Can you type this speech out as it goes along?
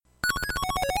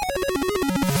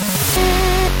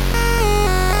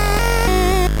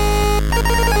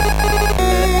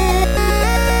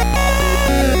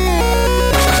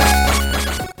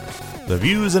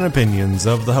views and opinions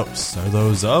of the hosts are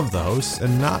those of the hosts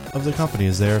and not of the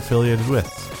companies they are affiliated with.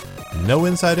 No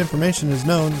inside information is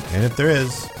known, and if there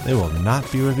is, they will not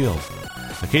be revealed.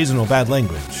 Occasional bad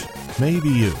language may be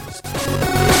used.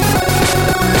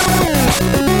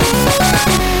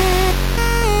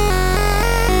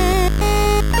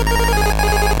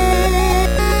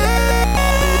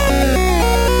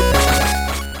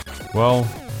 Well,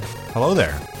 hello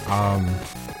there.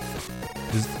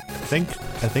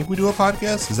 I think we do a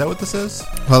podcast. Is that what this is?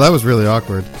 Well, that was really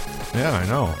awkward. Yeah, I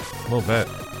know. A little bit.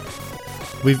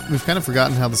 We've kind of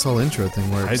forgotten how this whole intro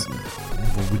thing works.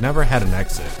 We never had an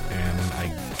exit, and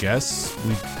I guess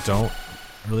we don't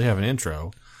really have an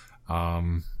intro.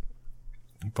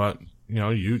 But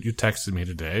you texted me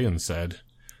today and said,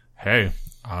 "Hey,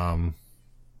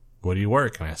 what do you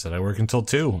work?" And I said, "I work until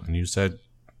 2." And you said,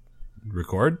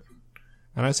 "Record?"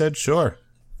 And I said, "Sure."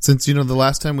 Since, the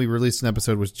last time we released an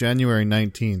episode was January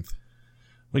 19th.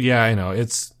 Well, yeah, I know.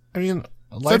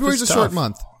 February's a short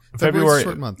month. February's a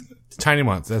short month. Tiny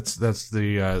month. That's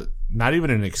the, not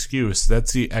even an excuse.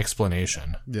 That's the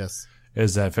explanation. Yes.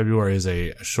 Is that February is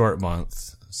a short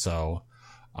month. So,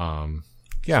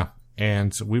 yeah.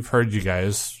 And we've heard you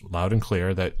guys loud and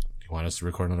clear that you want us to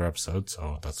record another episode.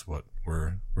 So that's what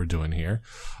we're doing here.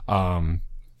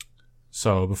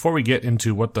 So before we get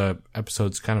into what the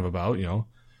episode's kind of about,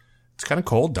 it's kind of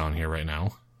cold down here right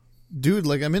now. Dude,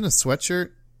 I'm in a sweatshirt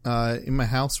in my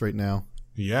house right now.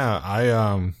 Yeah,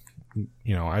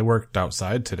 I worked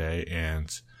outside today, and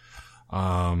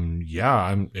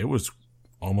it was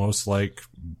almost like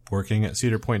working at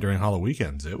Cedar Point during Halloween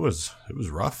weekends. It was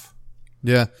rough.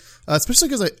 Yeah, especially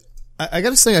because I got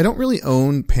to say I don't really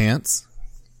own pants.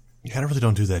 Yeah, I really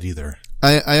don't do that either.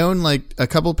 I own a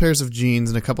couple pairs of jeans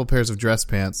and a couple pairs of dress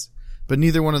pants, but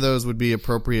neither one of those would be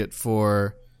appropriate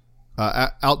for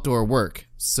outdoor work.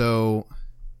 So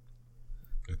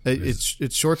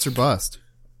it's shorts or bust.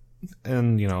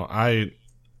 And I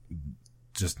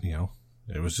just it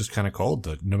was just kind of cold.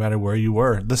 No matter where you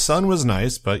were, the sun was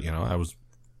nice, but I was.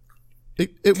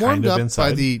 It warmed up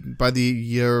inside. by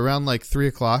the around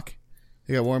 3:00.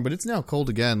 It got warm, but it's now cold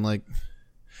again.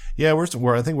 Yeah,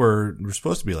 I think we're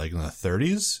supposed to be in the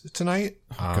 30s tonight.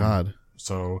 God.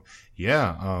 So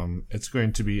yeah, it's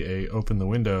going to be a open the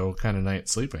window kind of night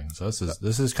sleeping. So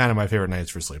this is kind of my favorite nights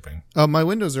for sleeping. My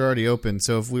windows are already open,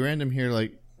 so if we random hear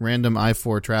random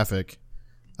I-4 traffic,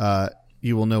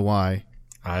 you will know why.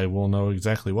 I will know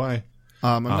exactly why.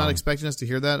 I'm not expecting us to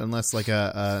hear that unless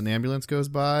an ambulance goes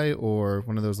by or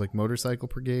one of those motorcycle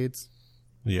brigades.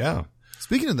 Yeah.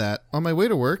 Speaking of that, on my way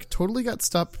to work, totally got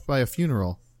stopped by a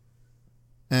funeral.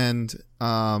 And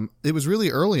it was really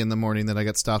early in the morning that I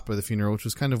got stopped by the funeral, which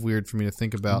was kind of weird for me to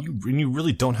think about. And you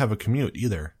really don't have a commute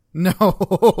either.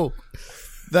 No.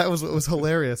 That was what was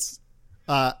hilarious.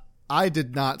 I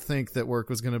did not think that work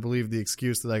was going to believe the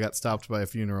excuse that I got stopped by a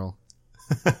funeral.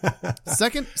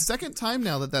 Second time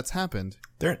now that's happened.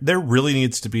 There really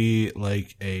needs to be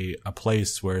a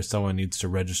place where someone needs to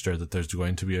register that there's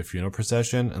going to be a funeral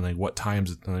procession and what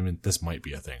times. This might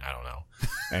be a thing. I don't know.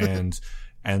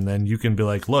 And then you can be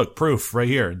look, proof right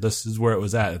here. This is where it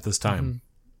was at this time.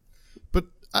 Mm-hmm. But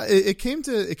it came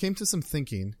to some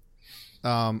thinking.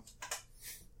 When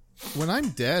I'm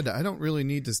dead, I don't really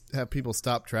need to have people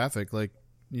stop traffic.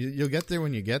 You'll get there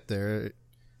when you get there.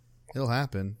 It'll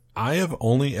happen. I have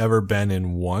only ever been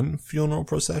in one funeral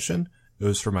procession. It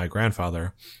was for my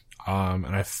grandfather. And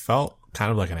I felt kind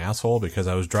of like an asshole because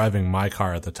I was driving my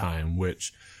car at the time,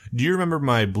 do you remember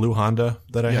my blue Honda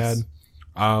that I had?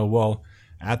 Well,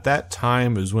 at that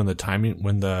time is when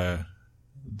the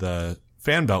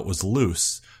fan belt was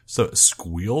loose, so it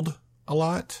squealed a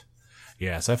lot.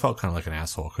 Yes, I felt kind of like an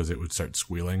asshole because it would start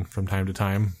squealing from time to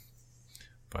time.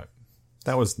 But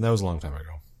that was a long time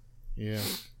ago. Yeah.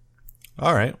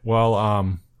 All right.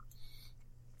 Well,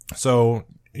 so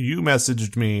you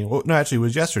messaged me. Well, no, actually, it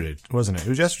was yesterday, wasn't it? It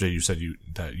was yesterday. You said you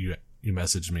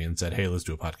messaged me and said, "Hey, let's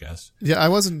do a podcast." Yeah, I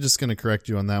wasn't just going to correct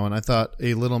you on that one. I thought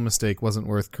a little mistake wasn't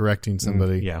worth correcting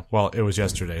somebody. Yeah, well, it was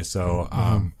yesterday, so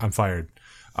I'm fired.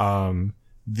 And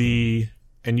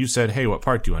you said, "Hey, what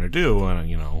park do you want to do?"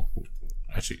 And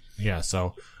actually, yeah.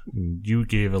 So you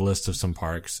gave a list of some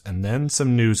parks, and then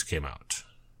some news came out.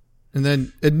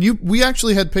 We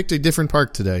actually had picked a different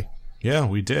park today. Yeah,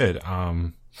 we did.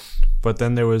 But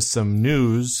then there was some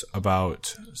news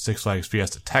about Six Flags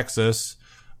Fiesta Texas.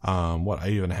 I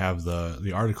even have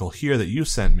the article here that you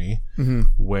sent me,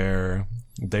 where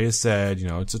they said,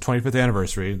 it's the 25th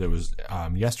anniversary. That was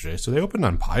yesterday, so they opened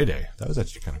on Pi Day. That was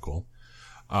actually kind of cool.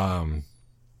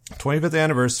 25th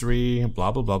anniversary,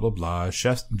 blah blah blah blah blah.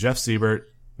 Jeff Siebert,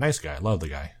 nice guy, love the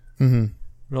guy.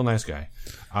 Real nice guy.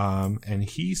 And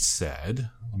he said,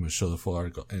 I'm going to show the full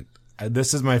article. And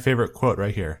this is my favorite quote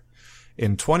right here.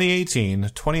 In 2018,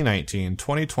 2019,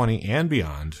 2020, and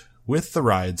beyond, with the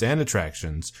rides and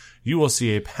attractions, you will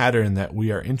see a pattern that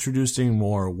we are introducing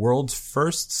more world's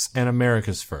firsts and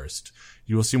America's first.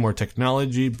 You will see more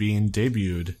technology being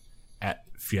debuted at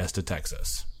Fiesta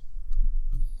Texas.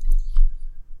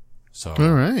 So,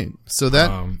 all right. So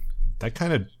that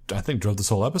kind of, I think, drove this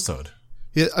whole episode.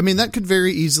 Yeah, I mean, that could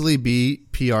very easily be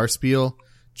PR spiel.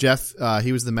 Jeff,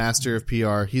 he was the master of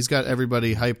PR. He's got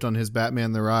everybody hyped on his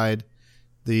Batman the Ride,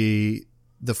 the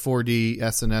 4D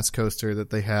SNS coaster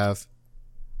that they have.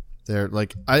 They're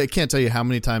like, I can't tell you how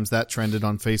many times that trended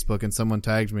on Facebook and someone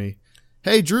tagged me,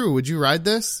 "Hey Drew, would you ride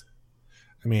this?"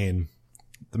 I mean,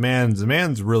 the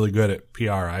man's really good at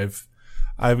PR.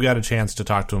 I've got a chance to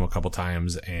talk to him a couple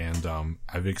times, and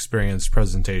I've experienced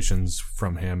presentations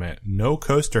from him at No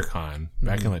Coaster Con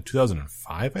back in like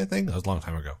 2005, I think. That was a long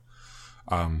time ago.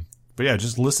 But yeah,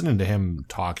 just listening to him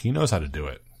talk, he knows how to do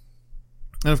it.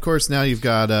 And of course, now you've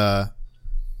got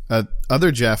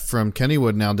other Jeff from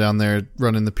Kennywood now down there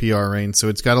running the PR reign. So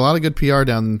it's got a lot of good PR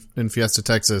down in Fiesta,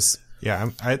 Texas. Yeah,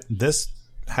 this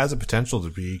has a potential to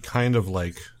be kind of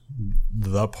like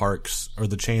the parks or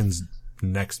the chain's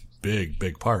next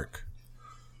big park.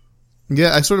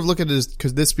 Yeah, I sort of look at it as,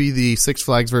 could this be the Six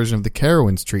Flags version of the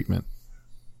Carowinds treatment?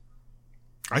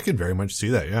 I could very much see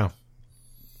that, yeah.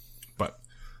 But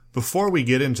before we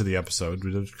get into the episode,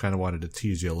 we just kind of wanted to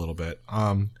tease you a little bit.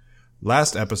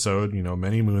 Last episode,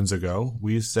 many moons ago,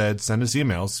 we said send us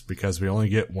emails because we only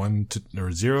get 0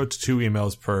 to 2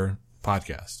 emails per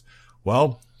podcast.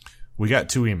 Well, we got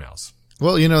 2 emails.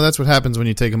 Well, that's what happens when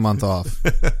you take a month off.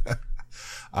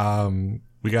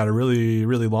 We got a really,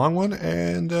 really long one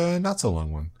and a not so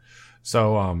long one.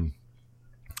 So,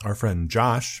 our friend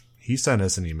Josh, he sent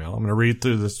us an email. I'm going to read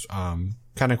through this, kind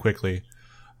of quickly.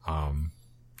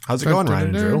 How's it going, Ryan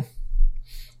and Drew?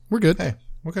 We're good. Hey,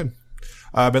 we're good.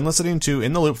 I've been listening to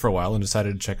In the Loop for a while and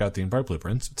decided to check out Theme Park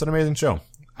Blueprints. It's an amazing show.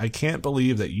 I can't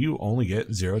believe that you only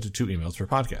get 0 to 2 emails per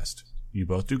podcast. You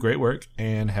both do great work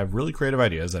and have really creative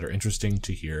ideas that are interesting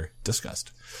to hear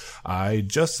discussed. I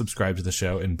just subscribed to the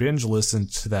show and binge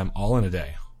listened to them all in a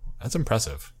day. That's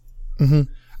impressive. Mm-hmm.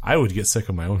 I would get sick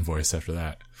of my own voice after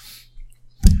that.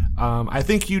 I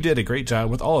think you did a great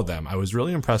job with all of them. I was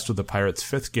really impressed with the Pirates'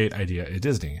 Fifth Gate idea at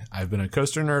Disney. I've been a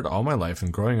coaster nerd all my life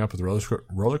and growing up with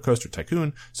Roller Coaster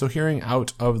Tycoon, so hearing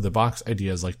out of the box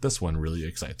ideas like this one really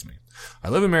excites me. I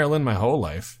lived in Maryland my whole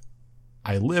life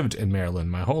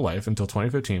until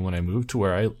 2015 when I moved to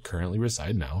where I currently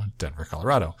reside now, Denver,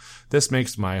 Colorado. This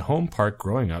makes my home park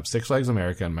growing up Six Flags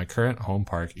America and my current home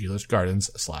park Elitch Gardens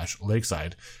 /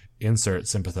 Lakeside. Insert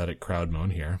sympathetic crowd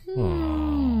moan here.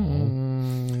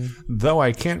 Though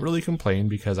I can't really complain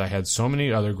because I had so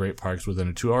many other great parks within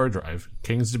a 2-hour drive,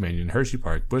 King's Dominion, Hershey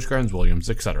Park, Busch Gardens, Williams,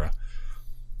 etc.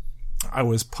 I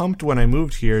was pumped when I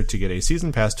moved here to get a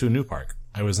season pass to a new park.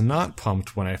 I was not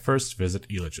pumped when I first visited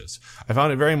Elitch's. I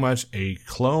found it very much a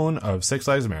clone of Six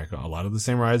Flags America, a lot of the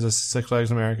same rides as Six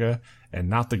Flags America, and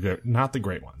not the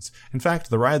great ones. In fact,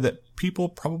 the ride that people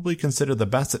probably consider the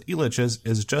best at Elitch's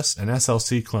is just an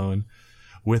SLC clone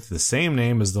with the same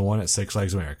name as the one at Six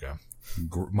Flags America.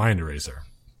 Mind Eraser.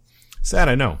 Sad,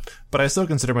 I know, but I still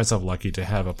consider myself lucky to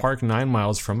have a park 9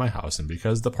 miles from my house, and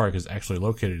because the park is actually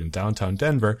located in downtown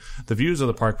Denver, the views of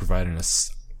the park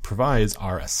provides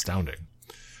are astounding.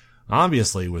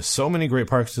 Obviously, with so many great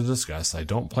parks to discuss, I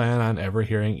don't plan on ever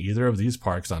hearing either of these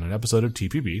parks on an episode of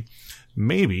TPB.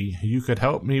 Maybe you could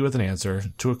help me with an answer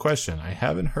to a question I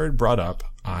haven't heard brought up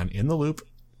on In the Loop,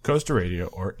 Coaster Radio,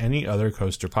 or any other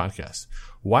coaster podcast.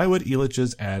 Why would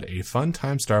Elitch's add a Fun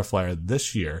Time Starflyer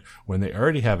this year when they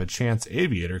already have a Chance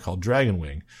Aviator called Dragon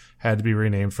Wing, had to be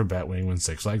renamed from Batwing when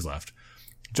Six Flags left?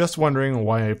 Just wondering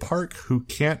why a park who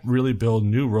can't really build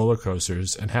new roller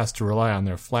coasters and has to rely on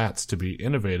their flats to be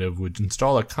innovative would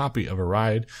install a copy of a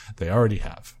ride they already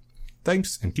have.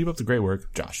 Thanks, and keep up the great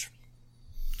work, Josh.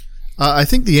 I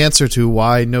think the answer to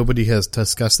why nobody has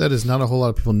discussed that is not a whole lot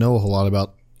of people know a whole lot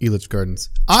about Elitch Gardens.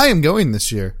 I am going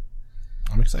this year.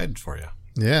 I'm excited for you.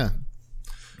 Yeah.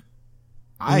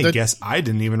 I guess I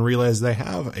didn't even realize they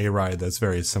have a ride that's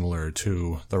very similar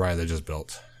to the ride they just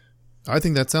built. I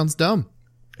think that sounds dumb.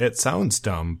 It sounds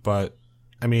dumb, but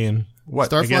I mean,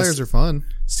 what? Starflyers are fun.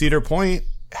 Cedar Point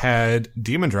had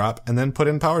Demon Drop and then put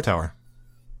in Power Tower.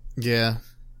 Yeah.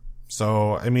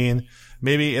 So, I mean,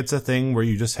 maybe it's a thing where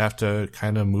you just have to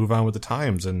kind of move on with the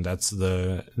times, and that's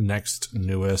the next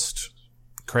newest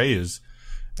craze.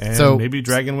 And so, maybe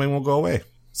Dragon Wing will go away.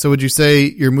 So would you say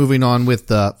you're moving on with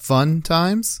the fun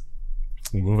times?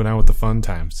 Moving on with the fun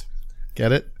times.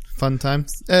 Get it? Fun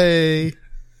times. Hey,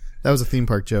 that was a theme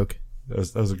park joke. That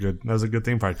was a good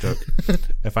theme park joke.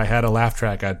 If I had a laugh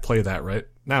track, I'd play that right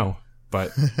now.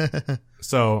 But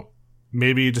so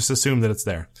maybe just assume that it's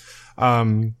there.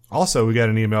 Also, we got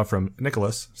an email from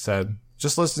Nicholas. Said,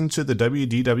 just listen to the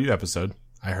WDW episode.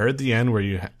 I heard the end where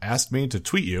you asked me to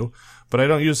tweet you, but I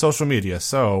don't use social media.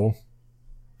 So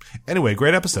anyway,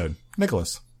 great episode,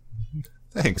 Nicholas.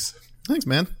 Thanks,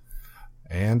 man.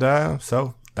 And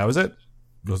so that was it.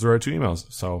 Those are our 2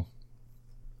 emails. So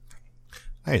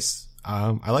nice.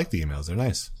 I like the emails. They're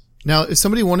nice. Now, if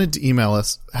somebody wanted to email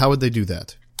us, how would they do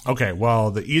that? Okay, well,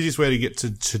 the easiest way to get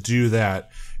to do that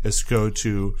is to go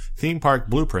to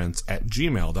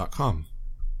themeparkblueprints@gmail.com.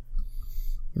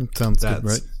 Sounds good,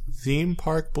 right?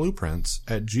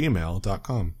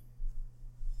 themeparkblueprints@gmail.com.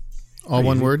 All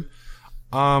one word?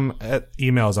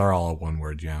 Emails are all one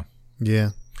word, yeah.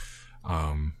 Yeah.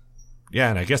 Yeah,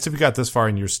 and I guess if you got this far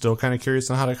and you're still kind of curious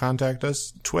on how to contact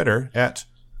us, Twitter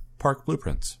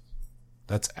 @parkblueprints.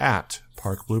 That's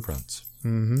 @parkblueprints.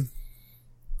 Mm-hmm.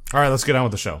 All right, let's get on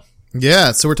with the show.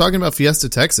 Yeah, so we're talking about Fiesta,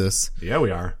 Texas. Yeah,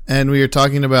 we are. And we are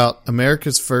talking about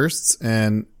America's firsts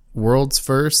and world's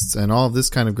firsts and all of this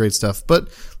kind of great stuff. But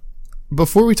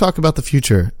before we talk about the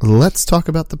future, let's talk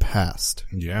about the past.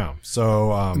 Yeah.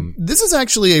 So this is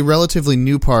actually a relatively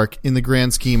new park in the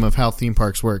grand scheme of how theme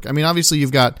parks work. I mean, obviously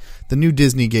you've got the new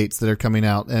Disney gates that are coming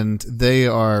out, and they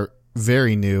are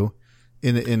very new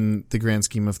in the grand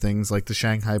scheme of things, like the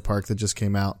Shanghai park that just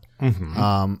came out.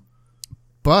 mm-hmm.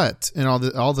 But and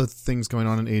all the things going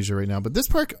on in Asia right now. But this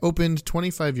park opened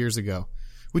 25 years ago,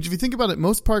 which, if you think about it,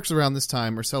 most parks around this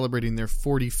time are celebrating their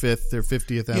 45th, their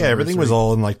 50th anniversary. Yeah, everything was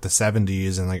all in like the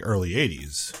 70s and like early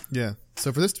 80s. Yeah.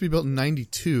 So for this to be built in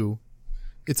 92,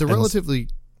 it's a relatively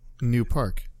new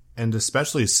park. And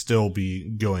especially still be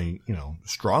going,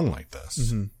 strong like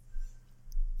this.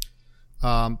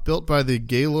 Mm-hmm. Built by the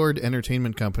Gaylord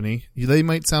Entertainment Company. They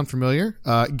might sound familiar.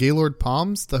 Gaylord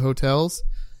Palms, the hotels,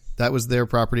 that was their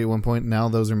property at one point. Now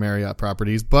those are Marriott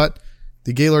properties. But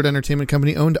the Gaylord Entertainment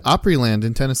Company owned Opryland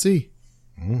in Tennessee,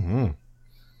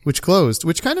 which closed,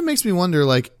 which kind of makes me wonder,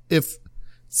 like, if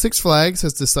Six Flags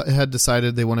had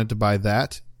decided they wanted to buy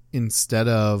that instead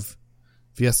of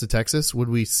Fiesta, Texas, would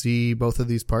we see both of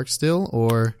these parks still?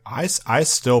 Or I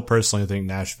still personally think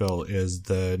Nashville is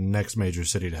the next major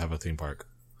city to have a theme park.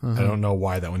 I don't know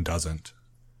why that one doesn't.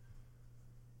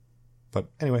 But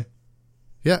anyway.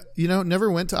 Yeah, never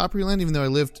went to Opryland, even though I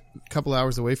lived a couple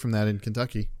hours away from that in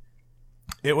Kentucky.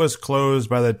 It was closed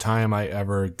by the time I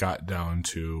ever got down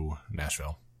to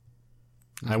Nashville.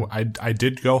 I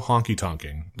did go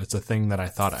honky-tonking. That's a thing that I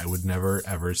thought I would never,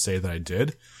 ever say that I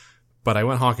did. But I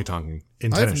went honky-tonking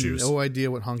in tennis shoes. I have no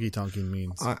idea what honky-tonking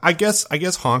means. I guess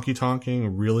honky-tonking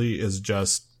really is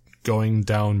just going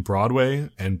down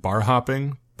Broadway and bar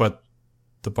hopping, but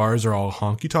the bars are all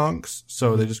honky-tonks,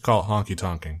 so they just call it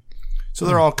honky-tonking. So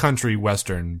they're all country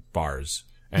western bars.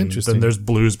 And then there's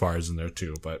blues bars in there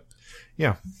too, but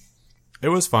yeah. It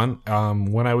was fun.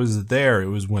 When I was there, it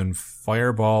was when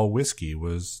Fireball Whiskey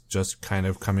was just kind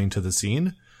of coming to the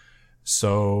scene.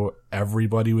 So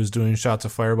everybody was doing shots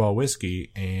of Fireball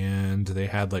Whiskey, and they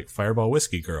had like Fireball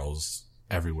Whiskey girls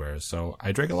everywhere. So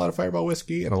I drank a lot of Fireball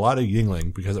Whiskey and a lot of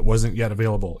Yuengling because it wasn't yet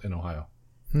available in Ohio.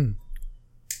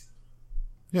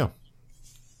 Yeah.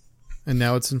 And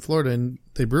now it's in Florida, and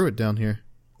they brew it down here.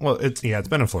 Well, it's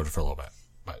been in Florida for a little bit.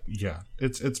 But yeah,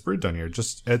 it's brewed down here.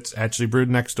 It's actually brewed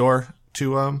next door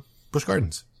to Busch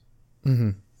Gardens.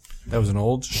 Mm-hmm. That was an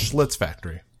old Schlitz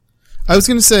factory. I was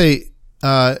going to say,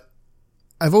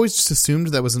 I've always just assumed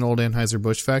that was an old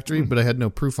Anheuser-Busch factory, but I had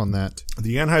no proof on that.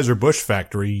 The Anheuser-Busch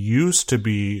factory used to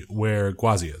be where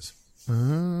Gwazi is.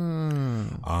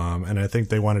 And I think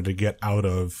they wanted to get out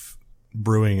of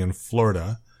brewing in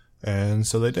Florida, and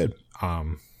so they did.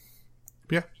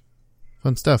 Yeah.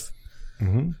 Fun stuff.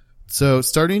 Mm-hmm. So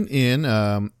starting in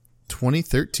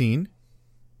 2013.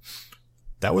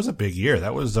 That was a big year.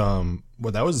 That was that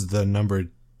was the number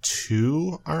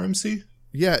 2 RMC?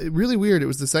 Yeah, really weird. It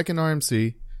was the second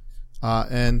RMC.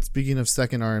 And speaking of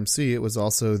second RMC, it was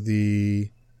also the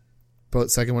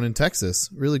second one in Texas.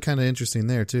 Really kind of interesting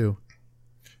there too.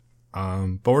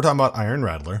 But we're talking about Iron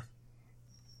Rattler.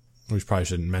 We probably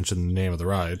shouldn't mention the name of the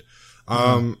ride.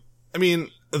 I mean,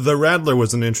 the Rattler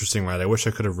was an interesting ride. I wish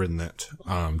I could have ridden it,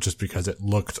 just because it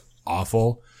looked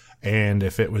awful. And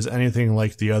if it was anything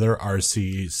like the other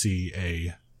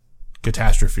RCCA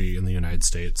catastrophe in the United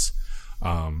States,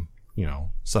 Son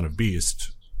of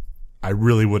Beast, I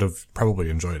really would have probably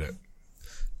enjoyed it.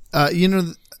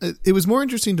 It was more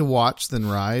interesting to watch than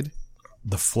ride.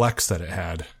 The flex that it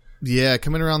had. Yeah,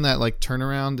 coming around that like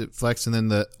turnaround, it flexed, and then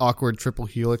the awkward triple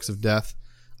helix of death.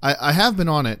 I have been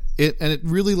on it. And it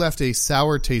really left a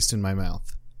sour taste in my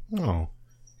mouth. Oh,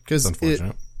 because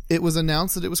unfortunate. It was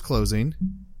announced that it was closing.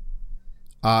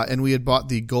 And we had bought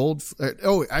the gold.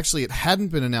 Actually, it hadn't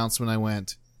been announced when I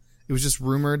went. It was just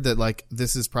rumored that like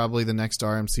this is probably the next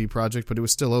RMC project, but it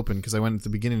was still open because I went at the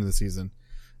beginning of the season.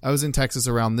 I was in Texas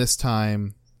around this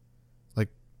time, like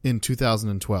in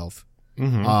 2012.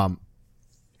 Mm-hmm.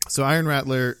 So Iron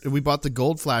Rattler, we bought the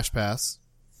gold flash pass,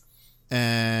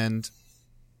 and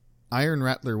Iron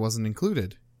Rattler wasn't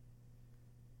included,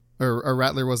 or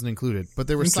Rattler wasn't included. But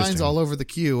there were signs all over the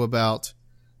queue about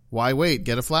why wait,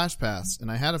 get a flash pass, and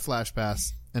I had a flash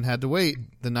pass and had to wait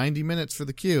the 90 minutes for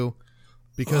the queue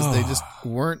because they just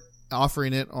weren't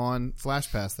offering it on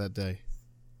Flash Pass that day.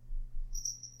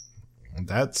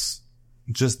 That's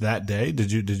just that day.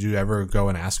 Did you ever go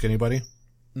and ask anybody?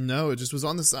 No, it just was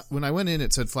on the when I went in.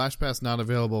 It said Flash Pass not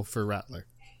available for Rattler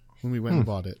when we went and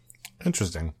bought it.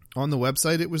 Interesting. On the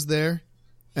website, it was there,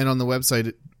 and on the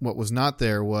website, what was not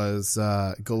there was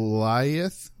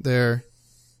Goliath. Their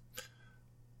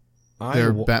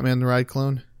Batman the Ride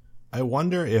clone. I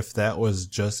wonder if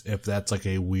that's like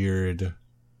a weird,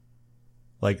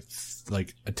 like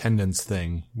attendance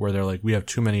thing where they're like, we have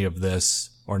too many of this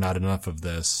or not enough of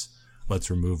this. Let's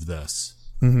remove this.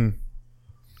 Mm-hmm.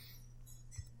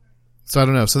 So I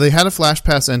don't know. So they had a Flash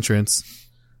Pass entrance,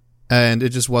 and it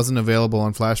just wasn't available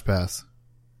on Flash Pass,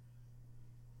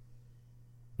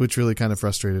 which really kind of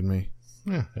frustrated me.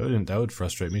 Yeah, that would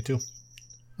frustrate me too.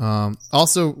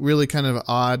 Also, really kind of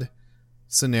odd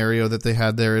scenario that they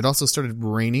had there. It also started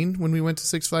raining when we went to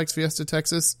Six Flags Fiesta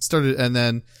Texas. And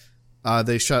then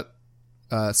they shut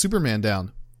Superman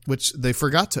down, which they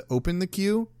forgot to open the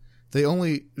queue. They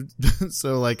only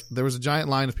so like there was a giant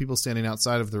line of people standing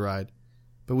outside of the ride,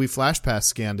 but we Flash Pass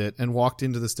scanned it and walked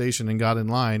into the station and got in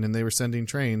line, and they were sending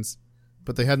trains,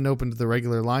 but they hadn't opened the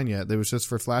regular line yet. It was just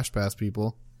for Flash Pass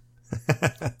people.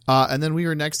 And then we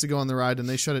were next to go on the ride, and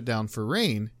they shut it down for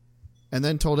rain, and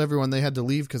then told everyone they had to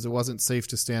leave because it wasn't safe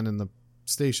to stand in the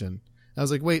station. I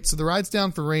was like, wait, so the ride's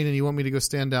down for rain, and you want me to go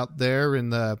stand out there in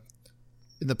the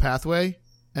pathway,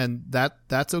 and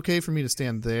that's okay for me to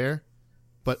stand there,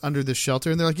 but under this shelter?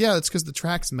 And they're like, yeah, that's because the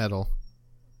track's metal.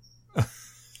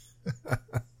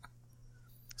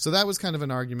 So that was kind of an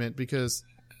argument because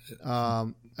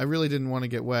I really didn't want to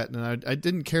get wet, and I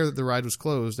didn't care that the ride was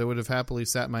closed. I would have happily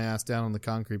sat my ass down on the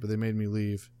concrete, but they made me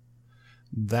leave.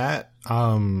 That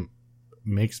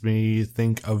makes me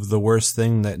think of the worst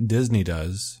thing that Disney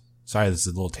does. Sorry, this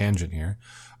is a little tangent here.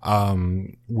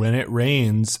 When it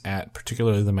rains at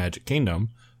particularly the Magic Kingdom,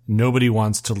 nobody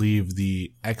wants to leave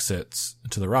the exits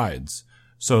to the rides.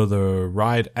 So the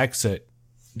ride exit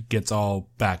gets all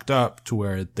backed up to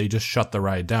where they just shut the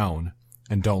ride down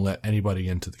and don't let anybody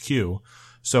into the queue.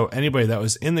 So anybody that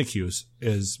was in the queues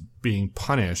is being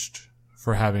punished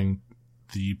for having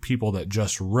the people that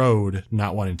just rode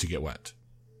not wanting to get wet.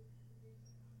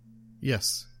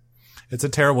 Yes. It's a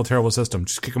terrible, terrible system.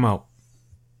 Just kick them out.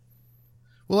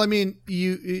 Well, I mean,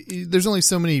 there's only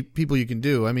so many people you can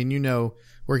do. I mean,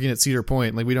 working at Cedar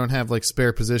Point, like we don't have like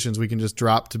spare positions we can just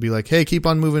drop to be like, hey, keep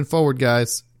on moving forward,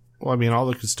 guys. Well, I mean, all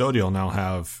the custodial now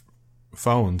have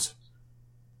phones.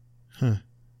 Huh.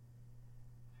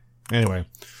 Anyway.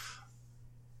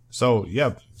 So,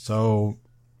 yep. So.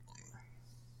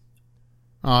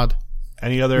 Odd.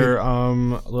 Any other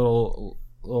little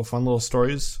fun little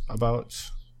stories about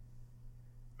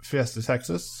Fiesta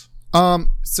Texas?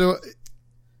 So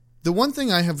the one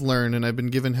thing I have learned, and I've been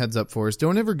given heads up for, is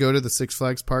don't ever go to the Six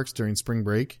Flags parks during spring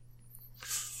break.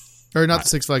 Or not the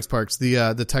Six Flags parks,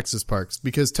 the Texas parks.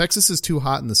 Because Texas is too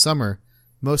hot in the summer.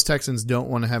 Most Texans don't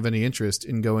want to have any interest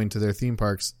in going to their theme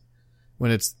parks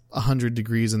when it's 100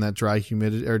 degrees in that dry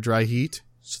heat.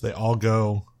 So they all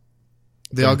go.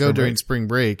 They all go during spring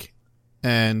break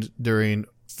and during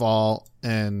fall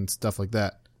and stuff like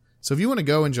that. So if you want to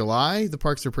go in July, the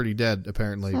parks are pretty dead,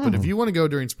 apparently. But if you want to go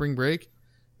during spring break,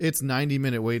 it's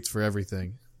 90-minute waits for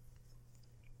everything.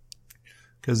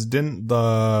 Because didn't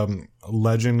the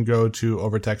Legend go to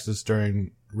Over Texas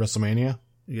during WrestleMania?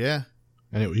 Yeah.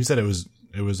 And he said it was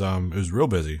real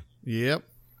busy. Yep.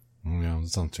 Yeah, that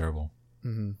sounds terrible.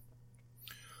 Mm-hmm.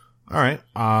 All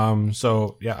right.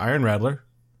 So yeah, Iron Rattler.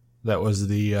 That was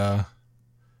the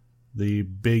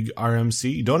big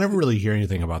RMC. You don't ever really hear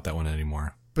anything about that one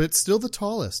anymore. But it's still the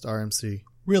tallest RMC.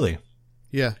 Really?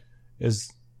 Yeah.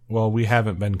 Well, we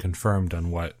haven't been confirmed on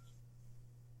what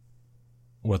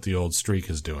the old streak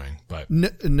is doing, but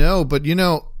no, but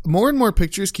more and more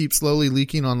pictures keep slowly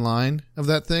leaking online of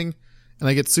that thing, and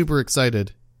I get super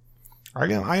excited.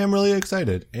 I am really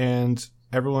excited, and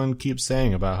everyone keeps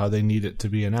saying about how they need it to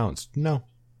be announced. No,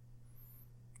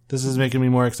 This is making me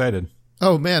more excited.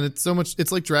 Oh man, it's so much.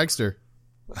 It's like Dragster.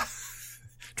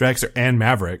 Dragster and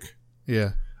Maverick.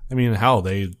 Yeah. I mean, hell,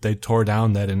 they tore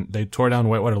down they tore down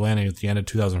Whitewater Landing at the end of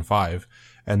 2005,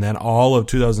 and then all of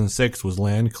 2006 was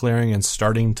land clearing and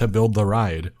starting to build the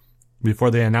ride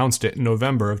before they announced it in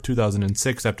November of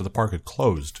 2006 after the park had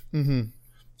closed. Mm-hmm.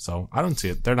 So I don't see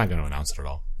it. They're not going to announce it at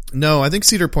all. No, I think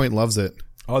Cedar Point loves it.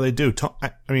 Oh, they do.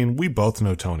 I mean, we both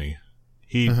know Tony.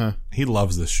 He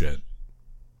loves this shit.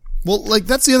 Well, like,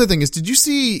 that's the other thing is, did you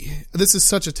see, this is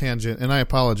such a tangent, and I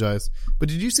apologize, but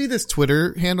did you see this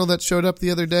Twitter handle that showed up the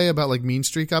other day about, like, Mean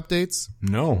Streak updates?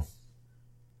 No.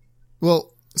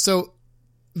 Well, so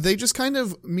they just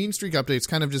Mean Streak updates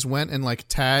kind of just went and, like,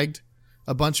 tagged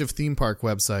a bunch of theme park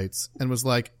websites and was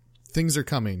like, things are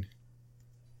coming.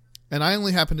 And I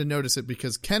only happened to notice it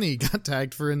because Kenny got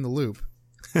tagged for In the Loop.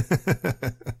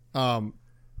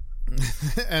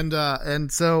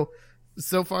 And so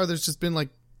far there's just been, like,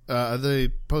 they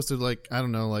posted, like, I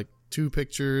don't know, like 2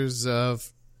 pictures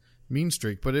of Mean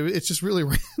Streak, but it's just really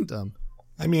random.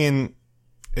 I mean,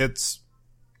 the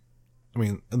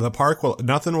park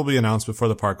nothing will be announced before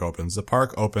the park opens. The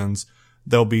park opens,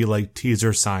 there'll be like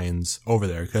teaser signs over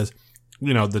there because,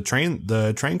 you know, the train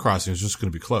crossing is just going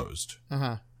to be closed.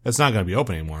 Uh-huh. It's not going to be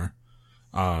open anymore.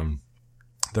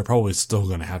 They're probably still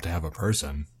going to have a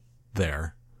person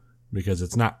there because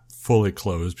it's not fully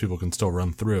closed. People can still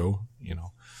run through, you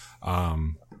know.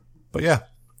 But yeah,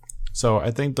 so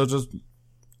I think they'll just,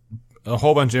 a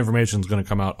whole bunch of information is going to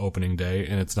come out opening day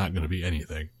and it's not going to be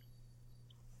anything.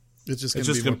 It's just going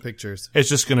to be more pictures. It's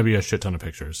just going to be a shit ton of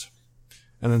pictures.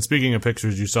 And then speaking of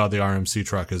pictures, you saw the RMC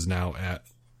truck is now at,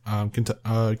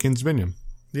 Kings Dominion.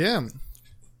 Yeah.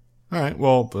 All right.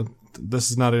 Well, but this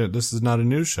is not a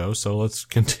news show. So let's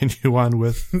continue on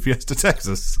with Fiesta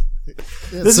Texas.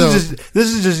 Yeah, this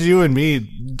is just you and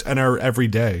me and our every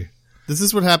day. This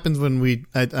is what happens when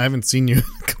I haven't seen you in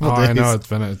a couple days. I know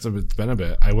it's been a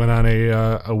bit. I went on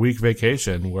a week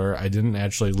vacation where I didn't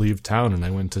actually leave town, and I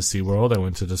went to SeaWorld, I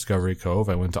went to Discovery Cove,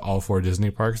 I went to all 4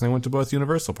 Disney parks, and I went to both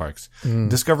Universal parks.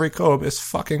 Discovery Cove is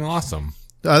fucking awesome.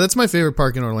 That's my favorite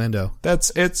park in Orlando.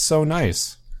 It's so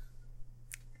nice.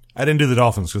 I didn't do the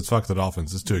Dolphins because fuck the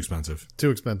Dolphins, it's too expensive.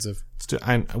 Too expensive.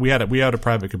 We had a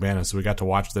private cabana, so we got to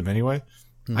watch them anyway.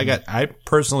 I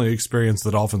personally experienced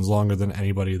the Dolphins longer than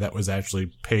anybody that was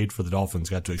actually paid for the Dolphins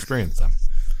got to experience them.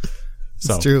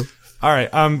 So, it's true. All right.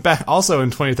 Also in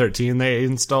 2013, they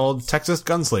installed Texas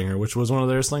Gunslinger, which was one of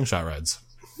their slingshot rides.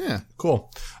 Yeah. Cool.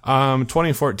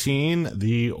 2014,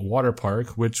 the water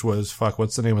park, which was,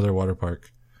 what's the name of their water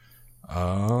park?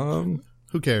 Who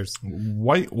cares?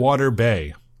 Whitewater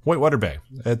Bay. Whitewater Bay.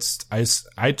 I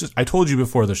told you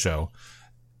before the show,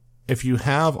 if you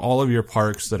have all of your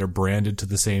parks that are branded to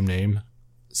the same name,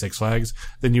 Six Flags,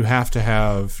 then you have to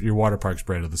have your water parks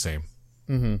branded the same.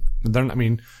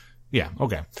 Mm-hmm. Yeah,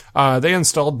 okay. They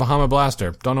installed Bahama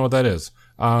Blaster. Don't know what that is.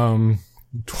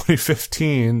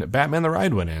 2015, Batman the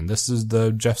Ride went in. This is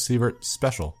the Jeff Sievert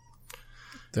special.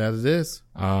 That it is.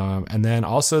 And then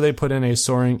also they put in a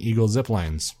Soaring Eagle zip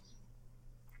lines.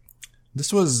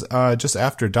 This was just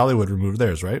after Dollywood removed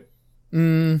theirs, right?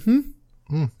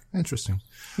 Mm-hmm. Interesting.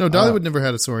 No, Dollywood never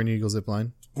had a Soaring Eagle zip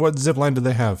line. What zip line did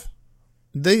they have?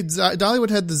 Dollywood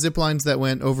had the zip lines that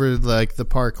went over like the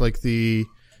park, like the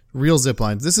real zip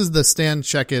lines. This is the Stan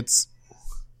Checkett's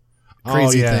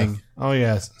crazy thing. Oh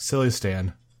yeah, silly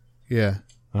Stan. Yeah.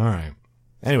 All right.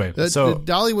 Anyway, the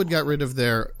Dollywood got rid of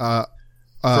their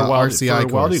RCI for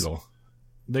Wild Eagle.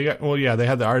 They had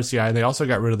the RCI, and they also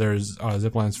got rid of their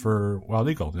zip lines for Wild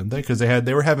Eagle, didn't they? Because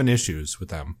they were having issues with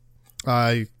them.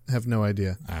 I have no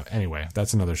idea. Anyway,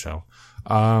 that's another show.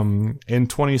 In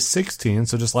 2016,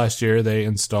 so just last year, they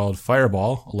installed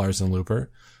Fireball, a Larson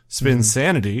Looper, Spin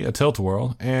Sanity, a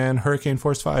Tilt-A-Whirl, and Hurricane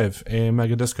Force 5, a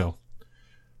Mega Disco.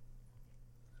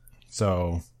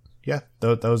 So, yeah,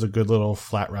 that was a good little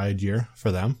flat ride year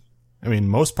for them. I mean,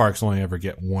 most parks only ever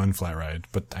get one flat ride,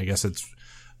 but I guess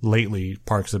lately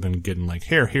parks have been getting like,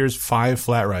 here's 5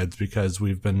 flat rides because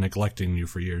we've been neglecting you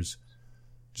for years.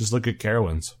 Just look at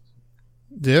Carowinds.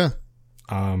 Yeah.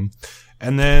 And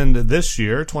then this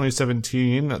year,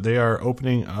 2017, they are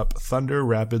opening up Thunder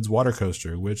Rapids Water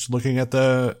Coaster, which looking at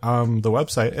the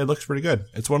website, it looks pretty good.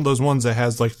 It's one of those ones that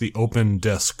has like the open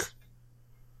disc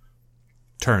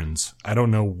turns. I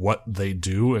don't know what they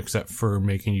do except for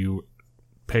making you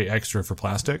pay extra for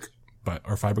plastic,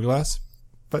 or fiberglass,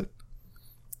 but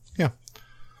yeah.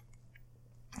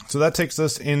 So that takes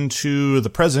us into the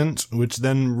present, which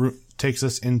then takes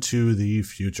us into the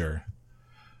future.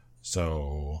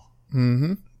 So,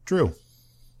 Drew, what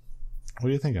are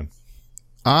you thinking?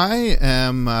 I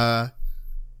am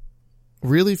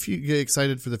Really get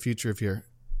excited for the future of here.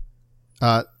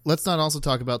 Let's not also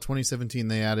talk about 2017.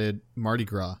 They added Mardi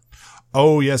Gras.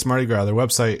 Oh, yes, Mardi Gras. Their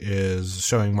website is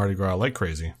showing Mardi Gras like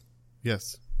crazy.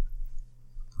 Yes.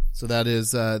 So that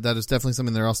is definitely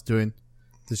something they're also doing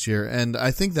this year. And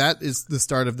I think that is the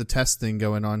start of the test thing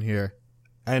going on here.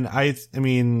 And I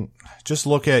mean, just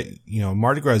look at,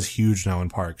 Mardi Gras is huge now in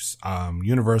parks.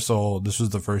 Universal, this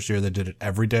was the first year they did it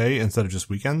every day instead of just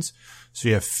weekends. So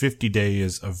you have 50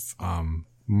 days of,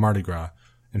 Mardi Gras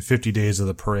and 50 days of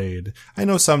the parade. I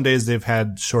know some days they've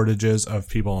had shortages of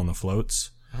people on the floats.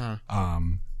 Uh-huh.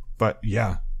 But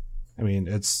yeah, I mean,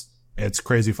 it's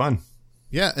crazy fun.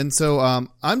 Yeah. And so,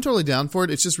 I'm totally down for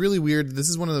it. It's just really weird. This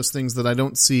is one of those things that I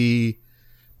don't see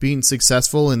being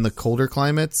successful in the colder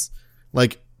climates.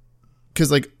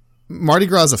 Cause Mardi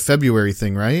Gras is a February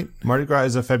thing, right? Mardi Gras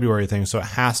is a February thing, so it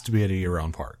has to be at a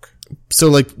year-round park. So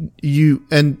this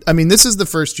is the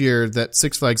first year that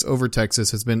Six Flags Over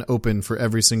Texas has been open for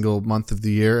every single month of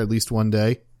the year, at least one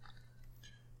day.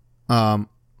 And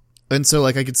so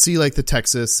I could see the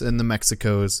Texas and the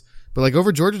Mexicos, but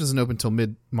Over Georgia doesn't open until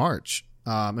mid-March.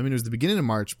 It was the beginning of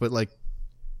March, but it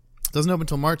doesn't open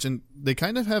until March, and they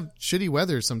kind of have shitty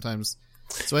weather sometimes.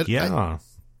 So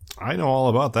I know all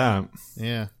about that.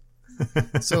 Yeah.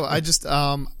 So I just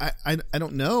I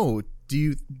don't know.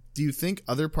 Do you think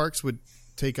other parks would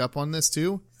take up on this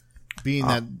too? Being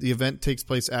that the event takes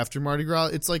place after Mardi Gras,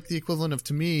 it's like the equivalent of,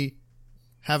 to me,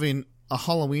 having a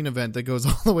Halloween event that goes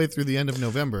all the way through the end of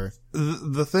November.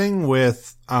 The thing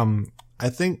with I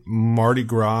think Mardi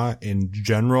Gras in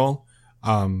general,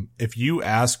 if you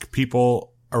ask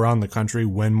people around the country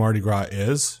when Mardi Gras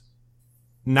is,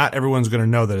 not everyone's going to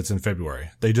know that it's in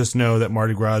February. They just know that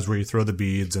Mardi Gras is where you throw the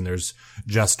beads and there's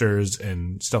jesters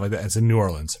and stuff like that. It's in New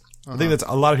Orleans. I think that's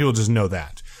a lot of people just know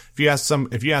that.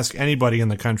 If you ask anybody in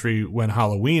the country when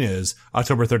Halloween is,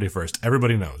 October 31st,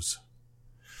 everybody knows.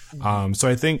 So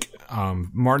I think,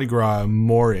 Mardi Gras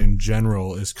more in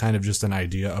general is kind of just an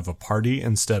idea of a party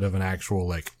instead of an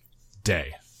actual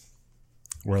day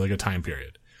or a time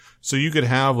period. So you could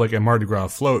have a Mardi Gras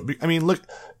float.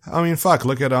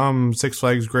 Look at, Six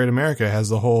Flags Great America has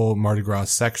the whole Mardi Gras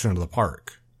section of the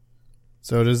park.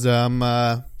 So does,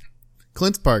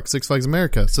 Clint's Park, Six Flags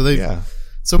America. So Yeah.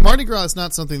 So Mardi Gras is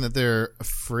not something that they're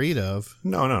afraid of.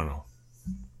 No.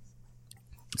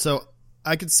 So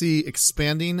I could see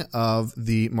expanding of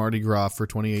the Mardi Gras for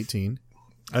 2018.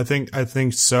 I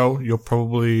think so. You'll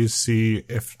probably see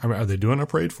are they doing a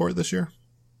parade for it this year?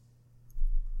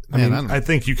 I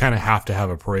think you kind of have to have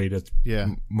a parade.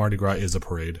 Mardi Gras is a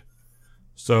parade.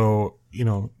 So,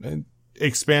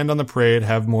 expand on the parade,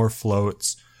 have more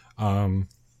floats,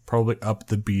 probably up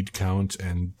the bead count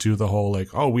and do the whole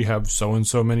we have so and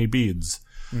so many beads.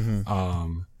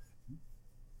 Mm-hmm.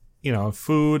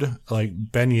 Food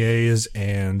like beignets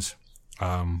and,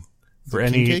 for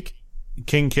any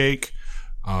king cake.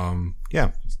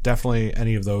 Definitely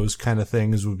any of those kind of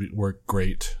things would work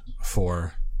great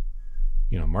for,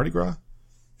 Mardi Gras.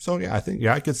 So I think,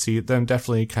 I could see them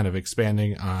definitely kind of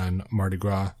expanding on Mardi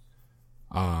Gras.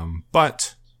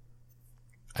 But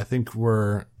I think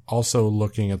we're also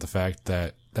looking at the fact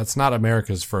that that's not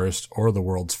America's first or the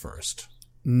world's first.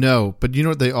 No, but you know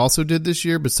what they also did this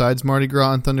year besides Mardi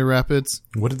Gras and Thunder Rapids?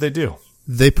 What did they do?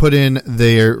 They put in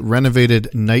their renovated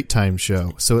nighttime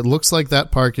show. So it looks like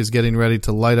that park is getting ready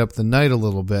to light up the night a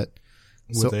little bit.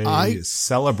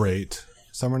 Celebrate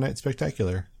Summer Night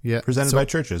Spectacular. Yeah. Presented by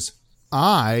churches.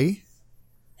 I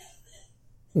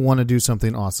want to do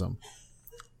something awesome.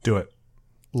 Do it.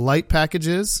 Light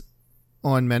packages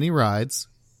on many rides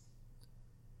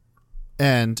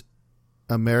and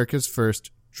America's first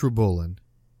Trubulin.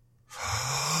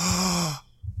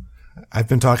 I've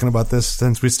been talking about this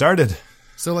since we started.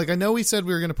 So I know we said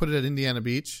we were going to put it at Indiana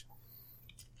Beach.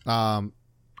 I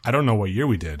don't know what year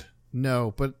we did.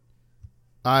 No, but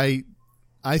I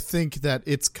think that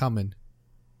it's coming.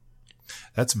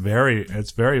 It's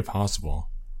very possible.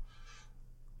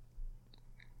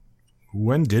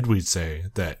 When did we say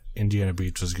that Indiana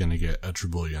Beach was going to get a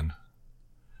Tribullion?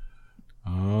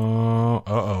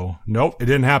 Nope, it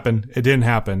didn't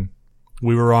happen.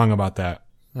 We were wrong about that.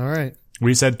 All right.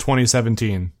 We said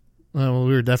 2017. Well,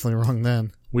 we were definitely wrong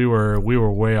then. We were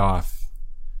way off.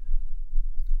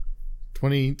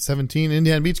 2017,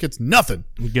 Indiana Beach gets nothing.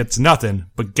 It gets nothing,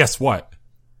 but guess what?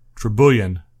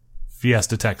 Tribullion,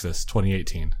 Fiesta Texas,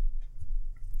 2018.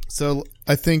 So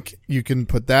I think you can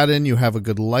put that in. You have a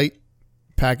good light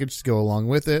package to go along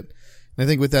with it. And I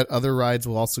think with that, other rides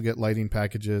will also get lighting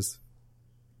packages.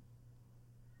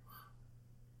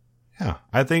 Yeah,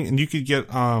 I think, and you could get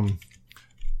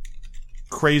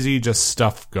crazy just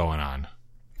stuff going on.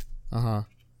 Uh-huh.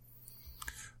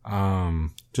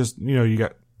 Just, you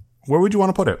got, where would you want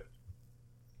to put it?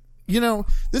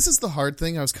 This is the hard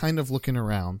thing. I was kind of looking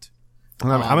around.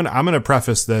 I'm gonna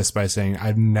preface this by saying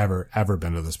I've never ever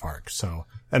been to this park,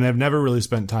 and I've never really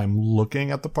spent time looking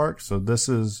at the park, so this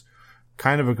is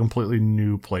kind of a completely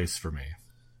new place for me.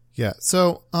 Yeah.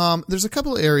 So there's a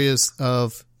couple of areas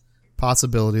of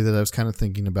possibility that I was kind of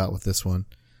thinking about with this one.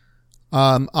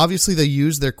 Obviously, they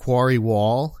use their quarry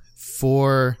wall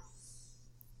for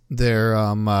their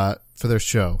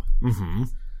show. Mm-hmm.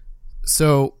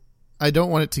 So I don't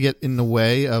want it to get in the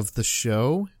way of the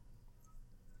show.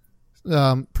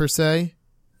 Per se,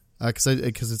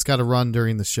 because it's got to run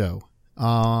during the show.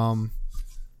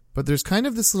 But there's kind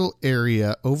of this little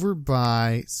area over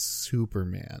by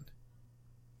Superman.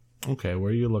 Okay, where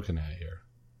are you looking at here?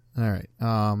 All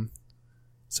right.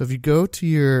 So if you go to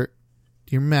your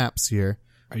maps here,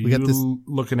 are you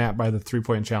looking at by the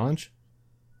 3-point challenge?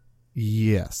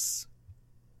 Yes.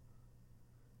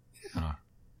 Yeah.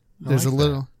 There's a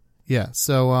little. Yeah.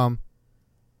 So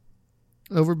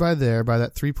over by there, by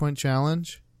that 3-point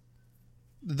challenge,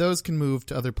 those can move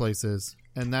to other places,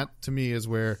 and that to me is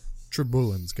where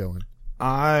Tribulin's going.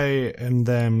 I am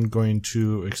then going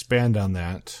to expand on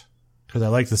that because I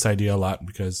like this idea a lot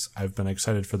because I've been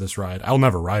excited for this ride. I'll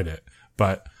never ride it,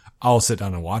 but I'll sit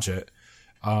down and watch it.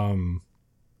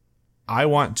 I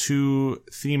want to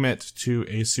theme it to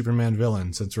a Superman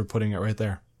villain since we're putting it right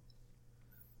there.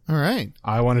 All right.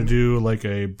 I want to do like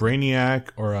a Brainiac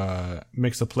or a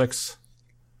Mixoplex.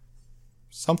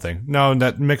 Something. No,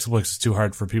 that Mixoplex is too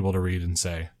hard for people to read and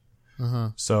say. Uh-huh.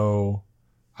 So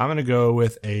I'm going to go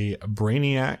with a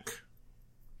Brainiac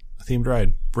themed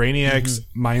ride. Brainiac's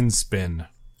Mind Spin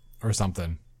or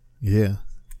something. Yeah.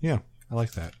 Yeah, I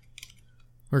like that.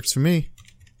 Works for me.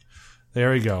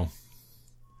 There we go.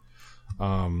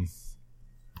 And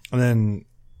then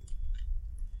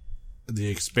the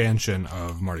expansion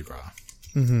of Mardi Gras.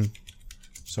 Mm-hmm.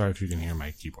 Sorry if you can hear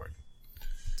my keyboard.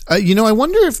 I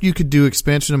wonder if you could do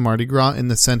expansion of Mardi Gras in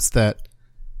the sense that,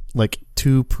 like,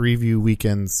 2 preview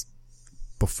weekends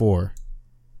before.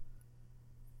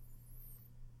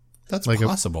 That's like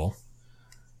possible.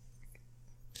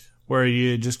 Where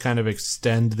you just kind of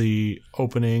extend the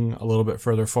opening a little bit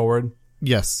further forward.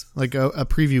 Yes, like a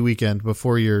preview weekend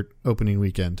before your opening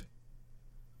weekend.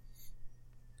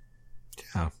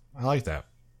 Yeah, I like that.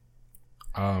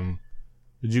 But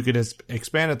you could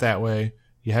expand it that way.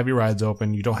 You have your rides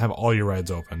open. You don't have all your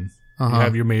rides open. Uh-huh. You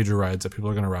have your major rides that people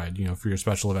are going to ride, for your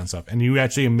special event stuff. And you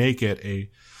actually make it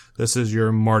this is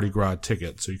your Mardi Gras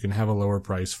ticket. So you can have a lower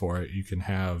price for it. You can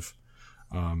have,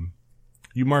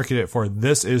 you market it for,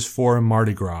 this is for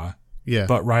Mardi Gras. Yeah.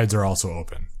 But rides are also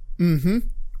open. Mm-hmm.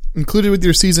 Included with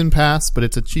your season pass, but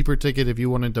it's a cheaper ticket if you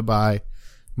wanted to buy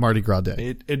Mardi Gras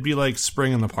Day. It'd be like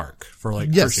Spring in the Park for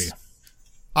Hershey.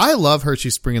 I love Hershey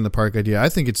Spring in the Park idea. I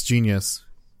think it's genius.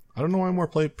 I don't know why more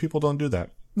people don't do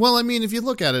that. Well, I mean, if you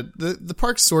look at it, the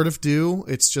parks sort of do.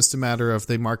 It's just a matter of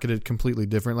they market it completely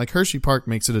different. Like Hershey Park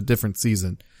makes it a different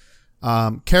season.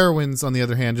 Carowinds, on the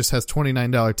other hand, just has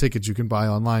 $29 tickets you can buy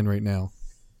online right now.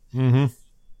 Mm-hmm.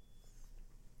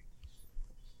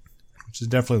 Which is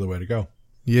definitely the way to go.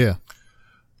 Yeah.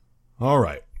 All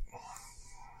right.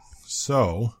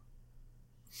 So,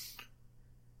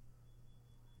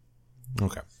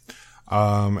 okay.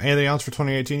 Anything else for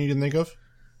 2018 you can think of?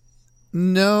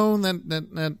 No,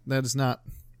 that is not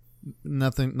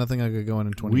nothing I could go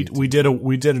in 2018.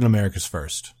 We did an America's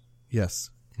First. Yes.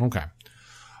 Okay.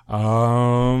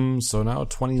 So now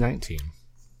 2019.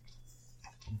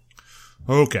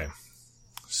 Okay.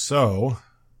 So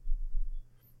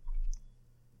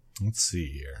let's see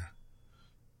here.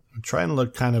 I'm trying to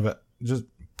look kind of at just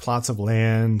plots of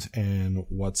land and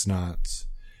what's not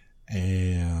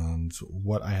and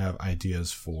what I have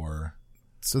ideas for.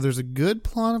 So there's a good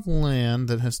plot of land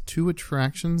that has 2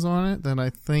 attractions on it that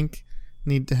I think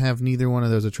need to have neither one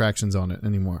of those attractions on it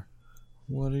anymore.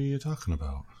 What are you talking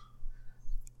about?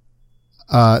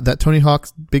 That Tony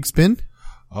Hawk's Big Spin.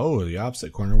 Oh, the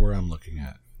opposite corner where I'm looking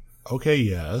at. Okay,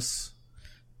 yes.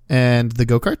 And the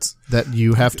go-karts that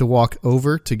you have to walk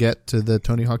over to get to the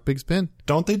Tony Hawk Big Spin.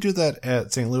 Don't they do that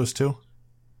at St. Louis too?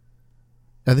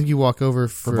 I think you walk over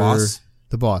for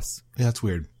the boss. Yeah, that's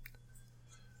weird.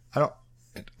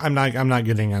 I'm not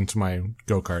getting onto my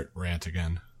go-kart rant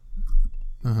again.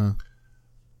 Uh-huh.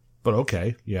 But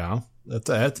okay, yeah.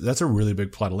 That's a really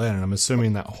big plot of land, and I'm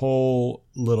assuming that whole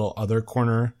little other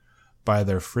corner by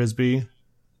their Frisbee,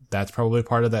 that's probably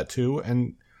part of that too.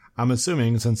 And I'm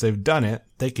assuming since they've done it,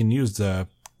 they can use the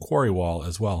quarry wall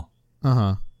as well.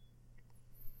 Uh-huh.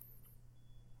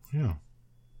 Yeah.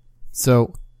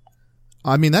 So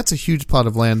I mean, that's a huge plot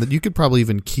of land that you could probably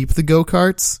even keep the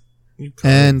go-karts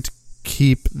and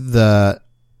keep the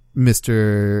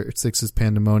Mr. Six's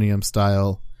Pandemonium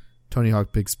style Tony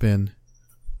Hawk Big Spin.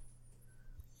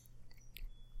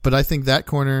 But I think that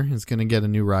corner is going to get a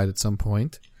new ride at some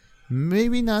point.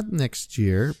 Maybe not next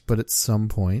year, but at some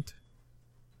point.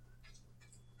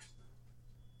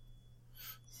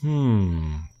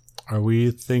 Are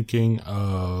we thinking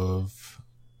of...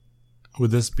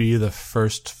 Would this be the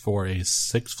first for a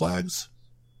Six Flags?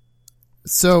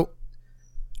 So,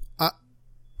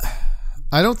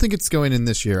 I don't think it's going in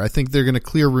this year. I think they're going to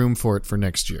clear room for it for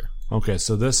next year. Okay,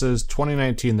 so this is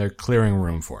 2019. They're clearing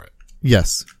room for it.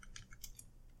 Yes.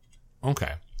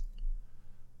 Okay.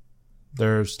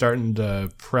 They're starting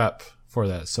to prep for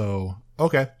that. So,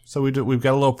 okay. So we've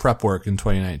got a little prep work in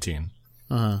 2019.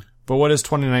 Uh-huh. But what is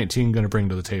 2019 going to bring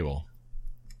to the table?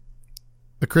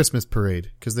 A Christmas parade,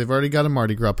 because they've already got a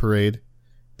Mardi Gras parade.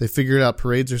 They figured out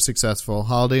parades are successful.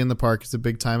 Holiday in the Park is a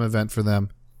big time event for them.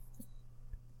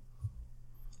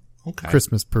 Okay.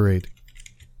 Christmas parade.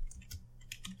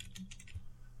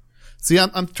 See,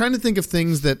 I'm trying to think of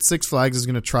things that Six Flags is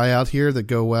going to try out here that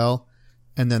go well,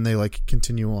 and then they like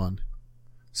continue on.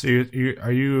 So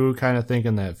are you kind of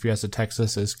thinking that Fiesta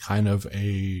Texas is kind of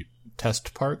a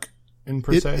test park in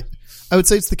per se? I would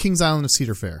say it's the Kings Island of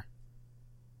Cedar Fair.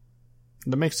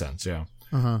 That makes sense, yeah.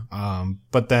 Uh-huh.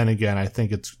 But then again, I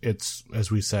think it's as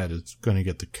we said, it's going to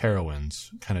get the Carowinds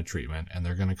kind of treatment, and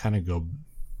they're going to kind of go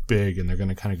big, and they're going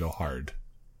to kind of go hard.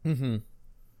 Mm-hmm.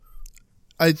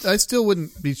 I still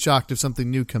wouldn't be shocked if something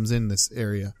new comes in this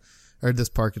area or this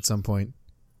park at some point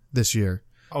this year.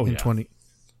 Oh, in yeah. 20.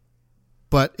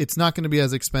 But it's not going to be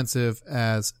as expensive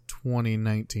as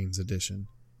 2019's edition.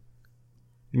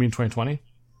 You mean 2020?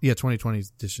 Yeah,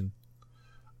 2020's edition.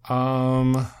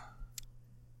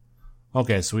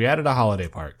 Okay, so we added a holiday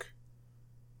park.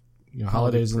 You know,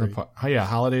 holidays in the park. Yeah,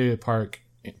 holiday park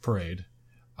parade.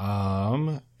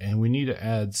 And we need to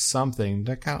add something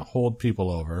to kind of hold people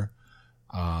over.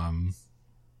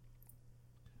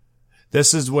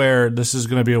 This is where this is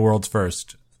going to be a world's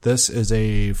first. This is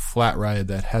a flat ride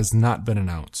that has not been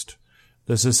announced.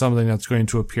 This is something that's going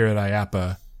to appear at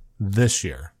IAAPA this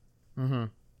year. Mm-hmm.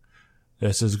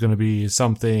 This is going to be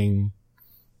something,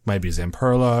 might be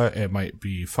Zamperla, it might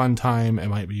be Funtime, it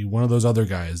might be one of those other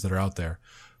guys that are out there.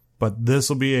 But this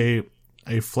will be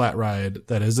a flat ride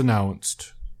that is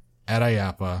announced at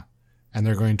IAAPA, and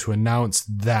they're going to announce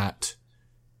that.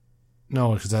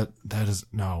 No, because that is,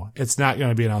 no, it's not going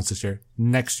to be announced this year.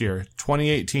 Next year,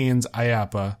 2018's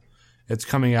IAAPA, it's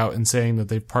coming out and saying that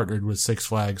they've partnered with Six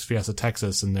Flags Fiesta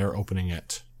Texas and they're opening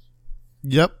it.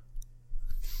 Yep.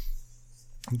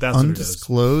 That's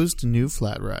undisclosed new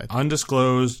flat ride.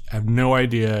 Undisclosed, I have no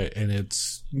idea, and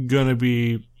it's going to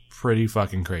be pretty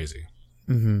fucking crazy.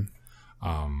 Mm-hmm.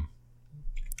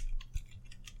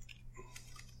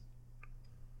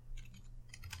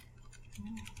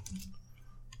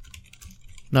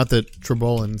 Not that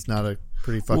Trebolin's not a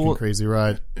pretty fucking crazy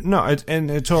ride. No, it's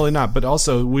totally not. But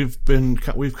also, we've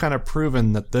kind of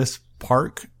proven that this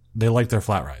park, they like their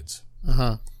flat rides.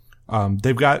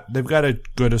 They've got a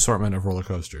good assortment of roller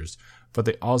coasters, but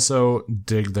they also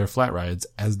dig their flat rides,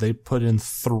 as they put in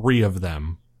 3 of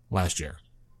them last year.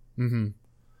 Mm-hmm.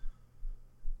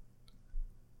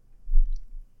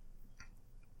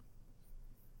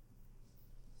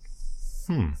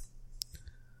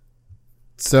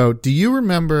 So, do you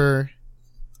remember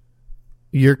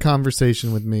your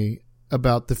conversation with me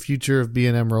about the future of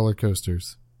B&M roller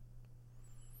coasters?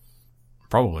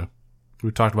 Probably.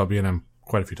 We've talked about B&M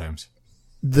quite a few times.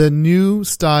 The new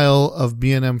style of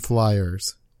B&M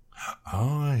flyers.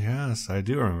 Oh, yes, I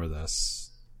do remember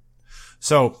this.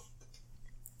 So,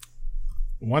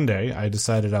 one day I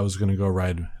decided I was going to go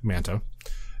ride Manta,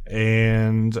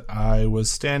 and I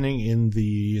was standing in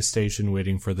the station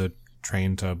waiting for the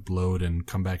train to load and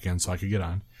come back in so I could get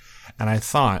on. And I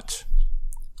thought,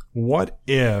 what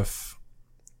if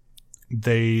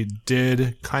they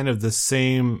did kind of the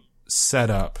same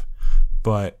setup,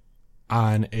 but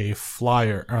on a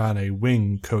flyer or on a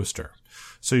wing coaster?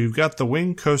 So you've got the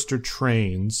wing coaster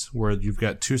trains where you've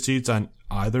got 2 seats on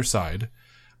either side,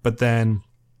 but then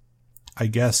I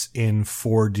guess in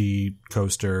 4D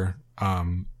coaster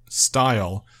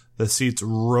style, the seats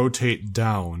rotate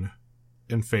down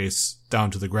and face down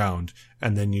to the ground,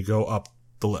 and then you go up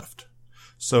the lift.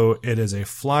 So it is a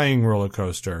flying roller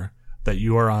coaster that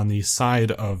you are on the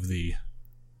side of the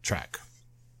track.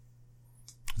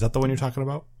 Is that the one you're talking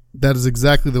about? That is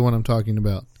exactly the one I'm talking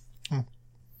about.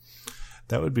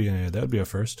 That would be a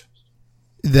first.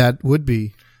 That would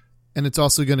be. And it's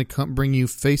also going to bring you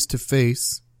face to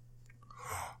face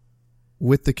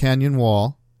with the canyon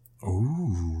wall.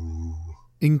 Ooh.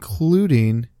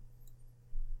 Including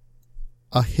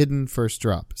a hidden first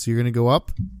drop. So you're going to go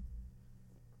up,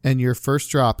 and your first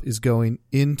drop is going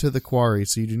into the quarry,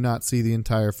 so you do not see the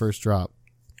entire first drop.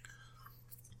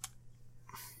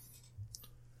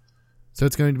 So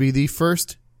it's going to be the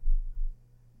first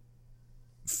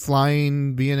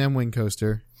flying B&M wing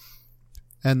coaster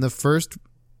and the first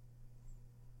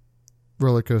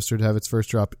roller coaster to have its first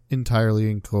drop entirely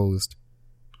enclosed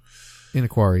in a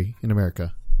quarry in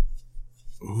America.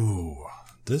 Ooh,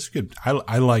 this could.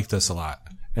 I like this a lot.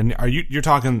 And you're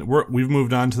talking? We've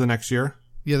moved on to the next year.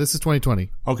 Yeah, this is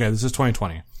 2020. Okay, this is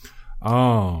 2020.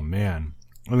 Oh man,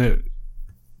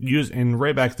 and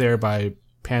right back there by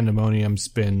Pandemonium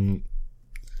Spin,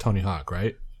 Tony Hawk,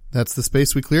 right? That's the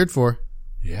space we cleared for.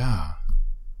 Yeah.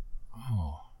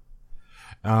 Oh.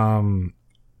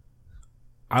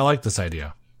 I like this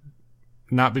idea.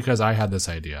 Not because I had this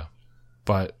idea,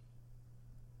 but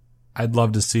I'd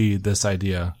love to see this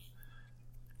idea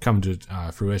come to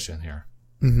fruition here.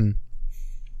 Mm-hmm.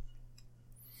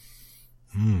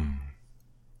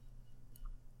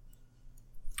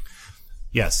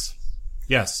 Yes.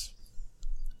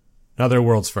 Another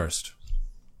world's first.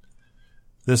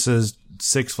 This is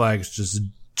Six Flags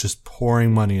just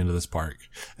pouring money into this park.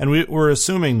 And we're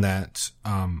assuming that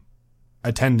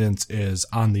attendance is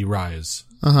on the rise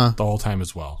the whole time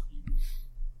as well.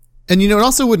 And it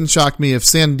also wouldn't shock me if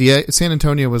San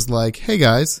Antonio was like, hey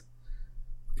guys,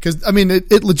 because I mean,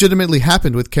 it legitimately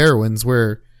happened with Carowinds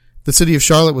where the city of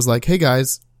Charlotte was like, hey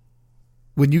guys,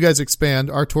 when you guys expand,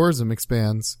 our tourism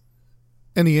expands.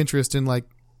 Any interest in like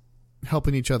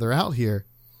helping each other out here?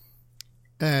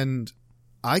 And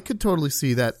I could totally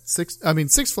see that. Six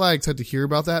Flags had to hear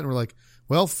about that and were like,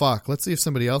 well, fuck, let's see if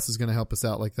somebody else is going to help us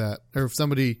out like that. Or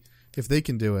if they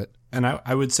can do it. And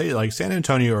I would say like San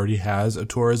Antonio already has a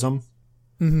tourism.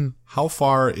 Mm-hmm. How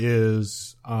far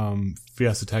is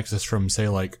Fiesta Texas from, say,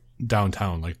 like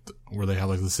downtown, like where they have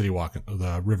like the city walk,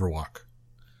 the river walk?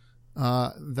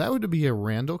 That would be a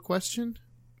Randall question,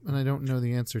 and I don't know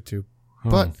the answer to.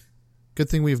 But good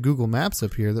thing we have Google Maps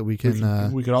up here that we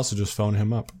can. We could also just phone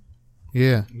him up.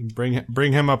 Yeah,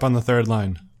 bring him up on the third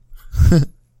line.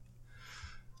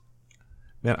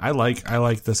 Man, I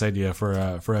like this idea for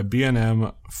a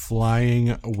B&M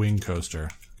flying wing coaster.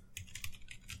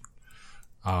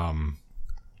 I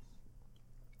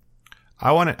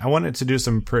want it to do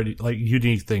some pretty like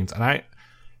unique things, and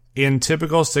in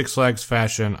typical Six Flags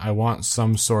fashion, I want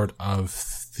some sort of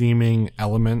theming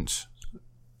element,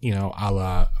 a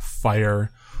la fire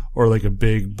or like a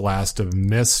big blast of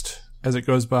mist as it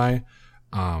goes by.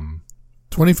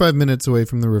 25 minutes away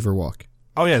from the Riverwalk.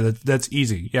 Oh yeah, that's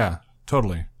easy. Yeah.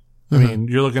 Totally. I mean,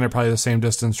 you're looking at probably the same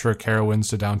distance for Carowinds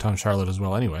to downtown Charlotte as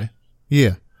well anyway.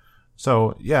 Yeah.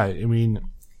 So, yeah, I mean,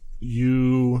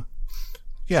 they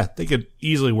could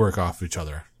easily work off each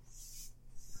other.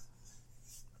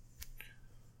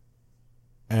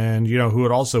 And,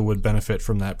 who would benefit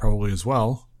from that probably as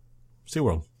well?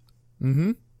 SeaWorld.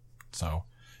 Mm-hmm. So,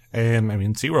 and I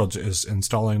mean, SeaWorld is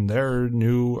installing their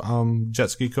new jet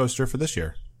ski coaster for this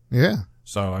year. Yeah.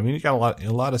 So, I mean, you got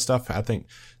a lot of stuff. I think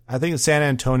San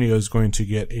Antonio is going to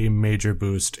get a major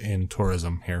boost in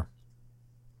tourism here.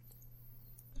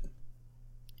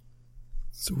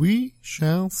 So we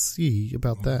shall see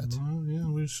about that. Yeah,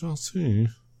 we shall see.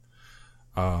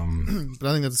 But I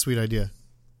think that's a sweet idea.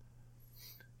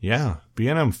 Yeah,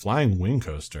 B&M flying wing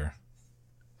coaster.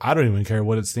 I don't even care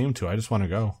what it's themed to. I just want to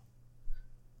go.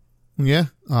 Yeah.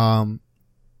 And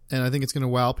I think it's going to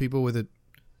wow people with it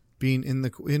being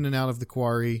in and out of the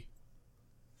quarry.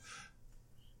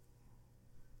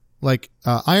 Like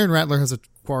Iron Rattler has a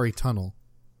quarry tunnel.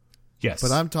 Yes.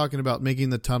 But I'm talking about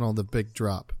making the tunnel the big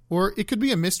drop. Or it could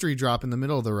be a mystery drop in the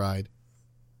middle of the ride.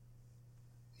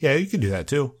 Yeah, you could do that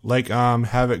too. Like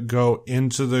have it go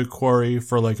into the quarry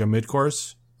for like a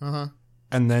mid-course. Uh-huh.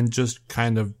 And then just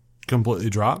kind of completely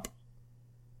drop.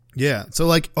 Yeah. So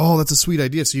like, oh, that's a sweet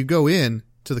idea. So you go in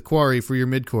to the quarry for your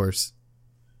mid-course.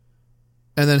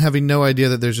 And then having no idea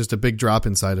that there's just a big drop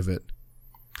inside of it.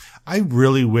 I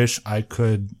really wish I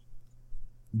could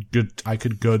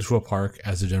go to a park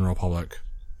as a general public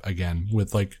again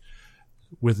with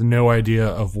no idea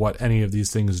of what any of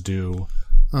these things do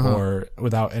or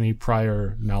without any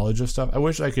prior knowledge of stuff. I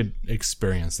wish I could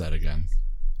experience that again.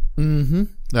 Mm-hmm.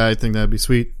 I think that'd be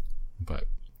sweet. But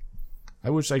I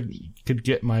wish I could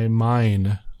get my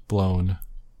mind blown.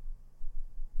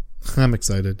 I'm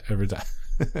excited every time.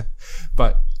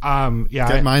 But yeah,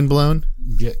 get mind blown.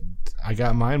 I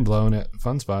got mind blown at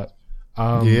Fun Spot.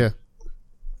 Yeah.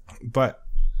 But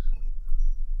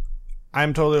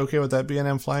I'm totally okay with that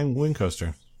B&M flying wing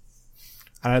coaster.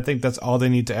 And I think that's all they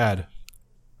need to add.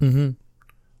 Mm-hmm.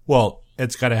 Well,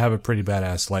 it's got to have a pretty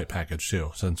badass light package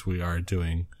too, since we are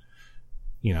doing,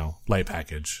 light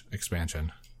package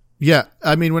expansion. Yeah,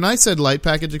 I mean, when I said light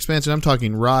package expansion, I'm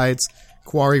talking rides,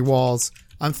 quarry walls.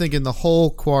 I'm thinking the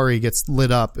whole quarry gets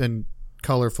lit up and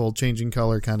colorful, changing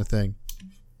color kind of thing.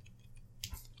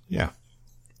 Yeah.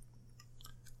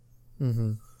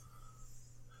 Mm-hmm.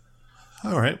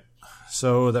 All right.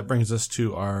 So that brings us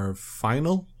to our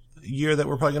final year that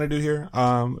we're probably going to do here.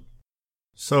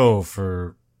 So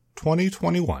for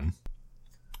 2021,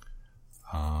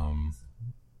 we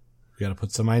got to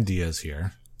put some ideas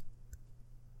here.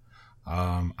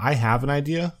 I have an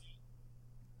idea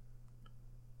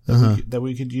that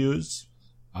we could use.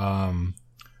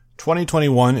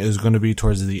 2021 is going to be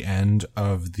towards the end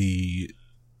of the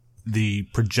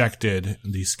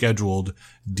scheduled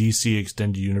DC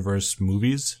Extended Universe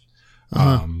movies.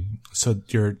 So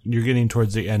you're getting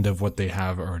towards the end of what they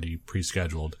have already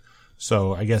pre-scheduled.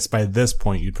 So I guess by this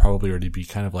point, you'd probably already be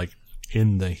kind of like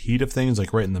in the heat of things,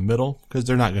 like right in the middle, because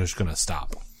they're not just going to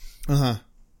stop.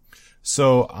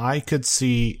 So I could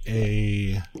see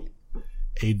a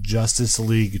Justice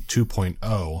League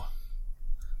 2.0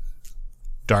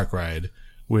 dark ride,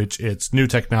 which it's new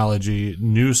technology,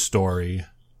 new story.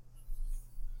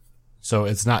 So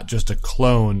it's not just a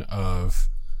clone of,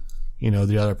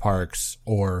 the other parks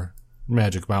or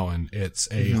Magic Mountain.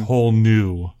 It's a whole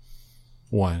new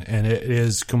one, and it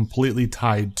is completely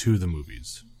tied to the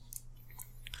movies.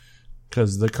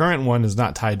 Because the current one is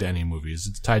not tied to any movies.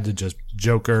 It's tied to just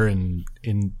Joker and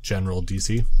in general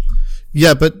DC.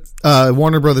 Yeah, but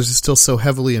Warner Brothers is still so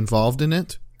heavily involved in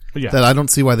it that I don't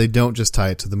see why they don't just tie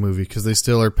it to the movie, because they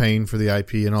still are paying for the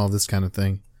IP and all this kind of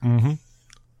thing. Mm-hmm.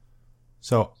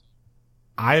 So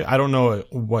I don't know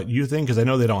what you think, because I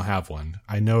know they don't have one.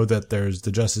 I know that there's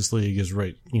the Justice League is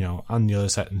right, on the other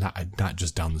side, not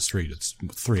just down the street. It's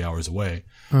 3 hours away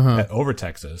over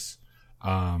Texas.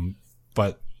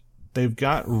 But they've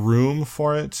got room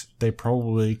for it. They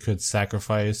probably could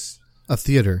sacrifice a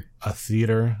theater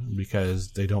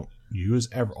because they don't use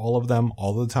all of them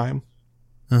all the time.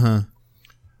 Not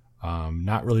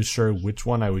really sure which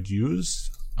one I would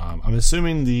use. I'm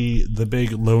assuming the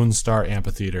big Lone Star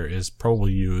Amphitheater is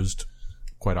probably used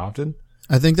quite often.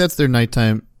 I think that's their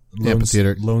nighttime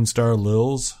amphitheater. Lone Star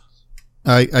Lils.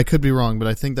 I could be wrong, but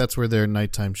I think that's where their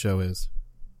nighttime show is.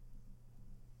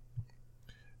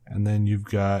 And then you've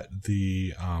got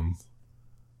the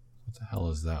what the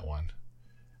hell is that one?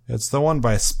 It's the one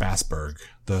by Spassburg,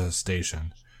 the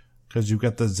station. Because you've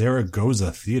got the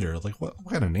Zaragoza Theater. Like, what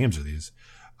kind of names are these?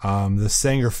 The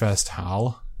Sangerfest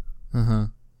Hall.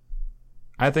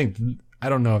 I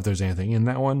don't know if there's anything in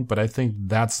that one, but I think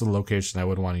that's the location I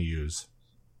would want to use.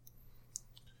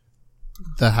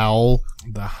 The Howl?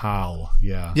 The Howl,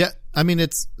 yeah. Yeah, I mean,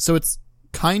 it's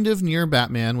kind of near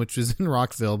Batman, which is in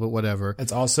Rockville, but whatever.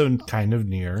 It's also kind of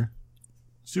near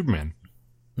Superman.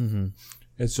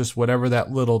 It's just whatever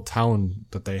that little town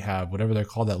that they have, whatever they're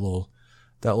called, that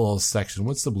little section.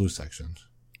 What's the blue section?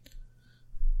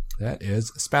 That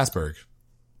is Spassburg.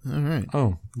 All right.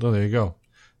 Oh, there you go.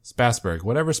 Spassburg.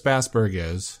 Whatever Spassburg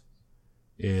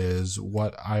is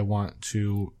what I want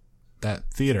to,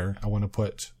 that theater, I want to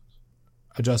put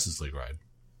a Justice League ride.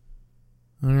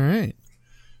 All right.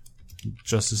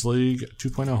 Justice League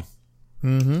 2.0.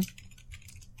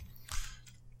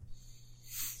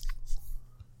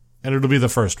 And it'll be the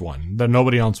first one. Then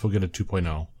nobody else will get a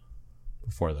 2.0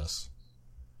 before this.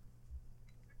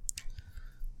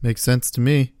 Makes sense to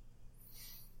me.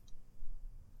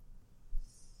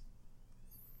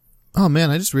 Oh man,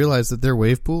 I just realized that their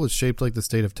wave pool is shaped like the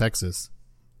state of Texas.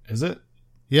 Is it?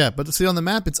 Yeah, but see on the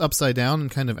map it's upside down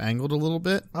and kind of angled a little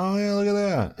bit. Oh yeah, look at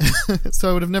that. So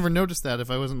I would have never noticed that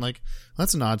if I wasn't like,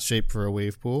 that's an odd shape for a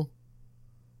wave pool.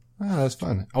 Oh, that's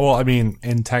fun. Oh, well, I mean,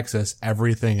 in Texas,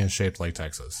 everything is shaped like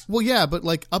Texas. Well, yeah, but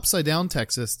like upside down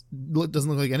Texas doesn't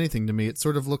look like anything to me. It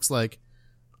sort of looks like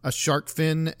a shark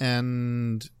fin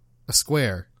and a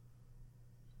square.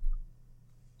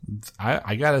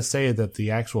 I gotta say that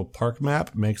the actual park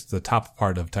map makes the top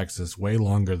part of Texas way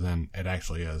longer than it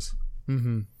actually is.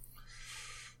 Anyway,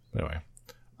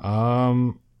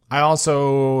 I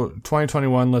also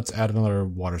 2021. Let's add another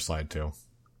water slide too.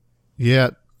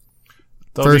 Yeah.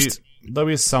 There'll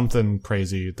be something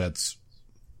crazy that's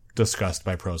discussed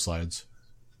by Pro Slides.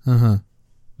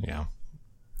 Yeah.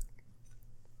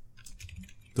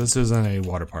 This isn't a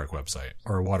water park website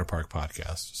or a water park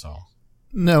podcast, so.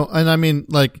 No, and I mean,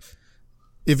 like,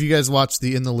 if you guys watch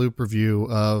the In the Loop review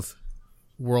of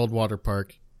World Water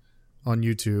Park on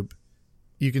YouTube,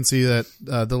 you can see that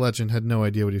the legend had no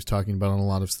idea what he was talking about on a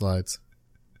lot of slides.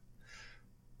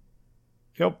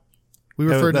 Yep. We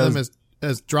refer to them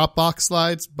as Dropbox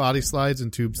slides, body slides,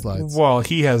 and tube slides. Well,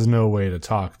 he has no way to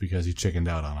talk because he chickened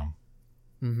out on them.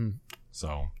 Mm-hmm.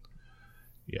 So,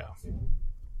 yeah.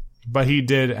 But he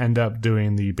did end up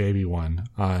doing the baby one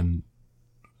on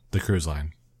the cruise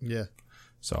line. Yeah.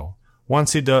 So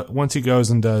once he goes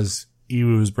and does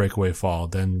Ewu's Breakaway Fall,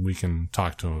 then we can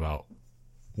talk to him about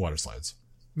water slides.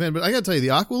 Man, but I gotta tell you, the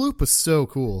Aqua Loop was so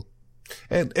cool.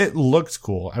 It looked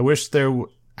cool.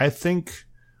 I think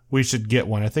we should get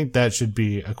one. I think that should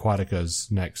be Aquatica's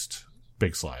next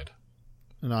big slide.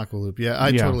 An Aqua Loop. Yeah,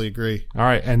 I totally agree. All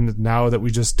right. And now that we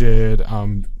just did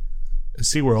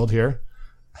SeaWorld here,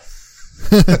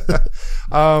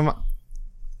 I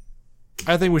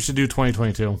think we should do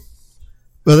 2022.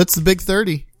 Well, that's the big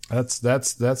 30. That's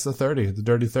the 30, the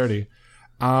dirty 30.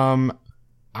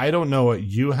 I don't know what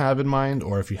you have in mind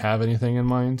or if you have anything in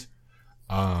mind.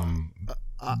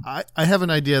 I have an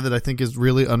idea that I think is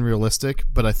really unrealistic,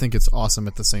 but I think it's awesome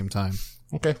at the same time.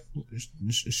 Okay.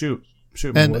 Shoot.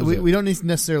 And we don't need to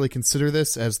necessarily consider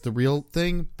this as the real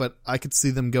thing, but I could see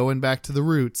them going back to the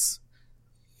roots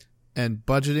and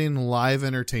budgeting live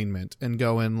entertainment and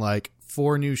going like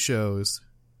 4 new shows.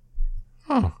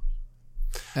 Huh.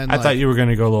 And I thought you were going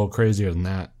to go a little crazier than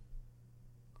that.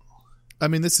 I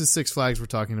mean, this is Six Flags we're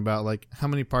talking about. Like, how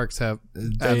many parks have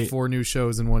 4 new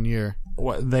shows in 1 year?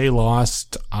 They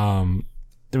lost.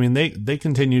 They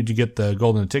continued to get the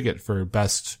golden ticket for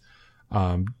best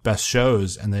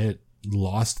shows, and they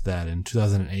lost that in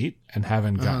 2008 and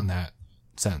haven't gotten that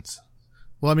since.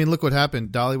 Well, I mean, look what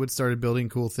happened. Dollywood started building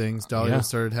cool things. Dollywood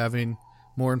started having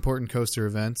more important coaster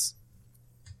events,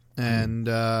 and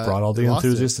brought all the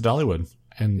enthusiasts to Dollywood.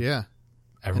 And and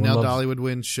now Dollywood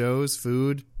wins shows,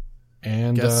 food,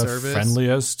 and guest service,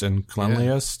 friendliest and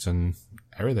cleanliest and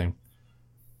everything.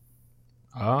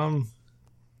 I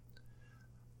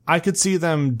could see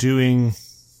them doing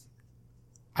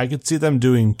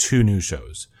 2 new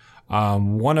shows.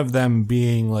 One of them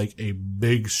being like a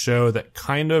big show that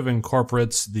kind of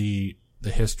incorporates the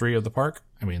history of the park.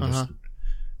 I mean, there's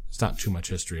not too much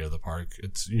history of the park.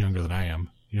 It's younger than I am,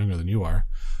 younger than you are.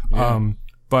 Yeah.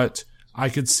 But I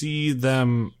could see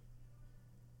them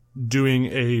doing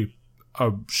a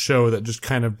show that just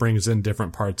kind of brings in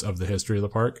different parts of the history of the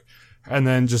park, and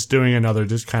then just doing another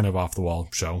just kind of off the wall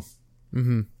show.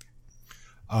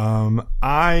 Mm-hmm.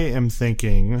 I am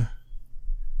thinking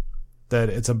that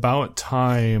it's about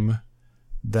time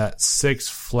that Six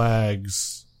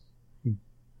Flags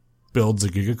builds a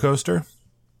Giga Coaster.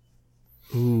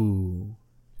 Ooh,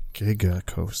 Giga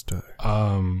Coaster.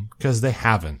 Because they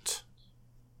haven't.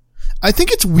 I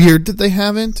think it's weird that they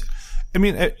haven't. I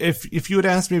mean, if you had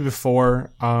asked me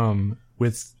before,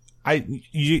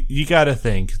 you got to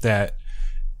think that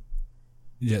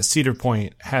Cedar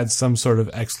Point had some sort of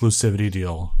exclusivity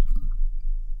deal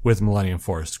with Millennium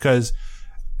Force, because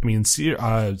I mean,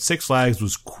 Six Flags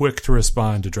was quick to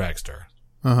respond to Dragster,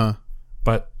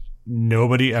 but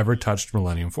nobody ever touched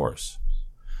Millennium Force,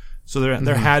 so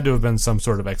there had to have been some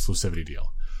sort of exclusivity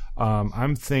deal.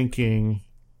 I'm thinking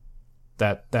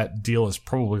that deal is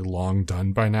probably long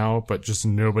done by now, but just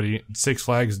Six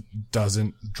Flags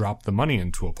doesn't drop the money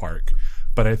into a park.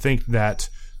 But I think that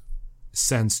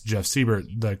since Jeff Siebert,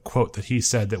 the quote that he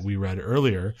said that we read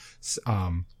earlier,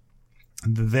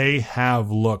 they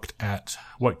have looked at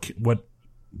what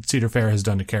Cedar Fair has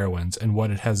done to Carowinds and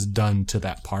what it has done to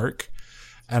that park.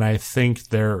 And I think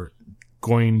they're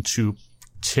going to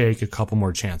take a couple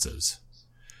more chances.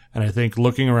 And I think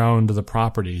looking around the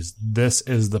properties, this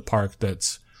is the park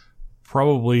that's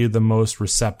probably the most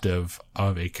receptive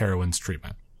of a Carowinds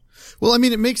treatment. Well, I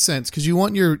mean, it makes sense because you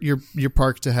want your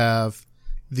park to have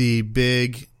the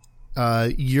big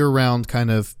year-round kind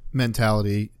of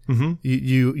mentality. Mm-hmm.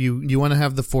 You want to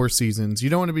have the 4 seasons. You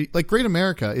don't want to be like Great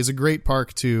America is a great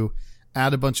park to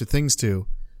add a bunch of things to,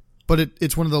 but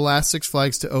it's one of the last Six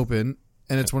Flags to open,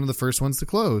 and it's one of the first ones to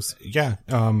close. Yeah.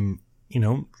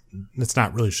 It's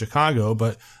not really Chicago,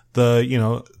 but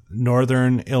the,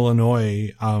 Northern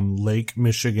Illinois, Lake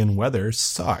Michigan weather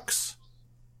sucks.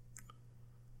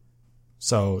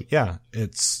 So yeah,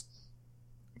 it's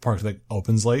a park that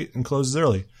opens late and closes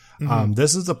early. Mm-hmm.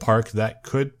 This is a park that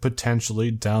could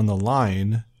potentially down the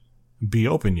line be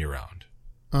open year round.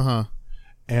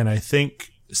 And I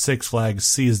think Six Flags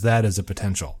sees that as a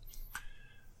potential.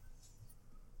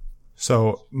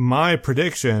 So my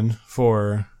prediction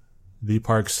for the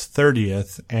park's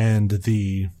 30th and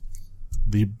the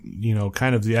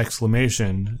kind of the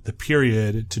exclamation, the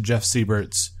period to Jeff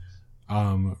Siebert's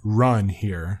run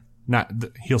here. Not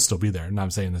he'll still be there. And I'm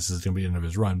saying this is going to be the end of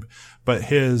his run, but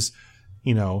his,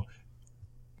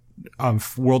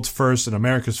 world's first and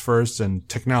America's first and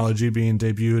technology being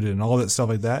debuted and all that stuff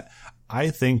like that, I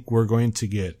think we're going to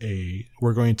get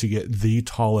the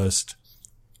tallest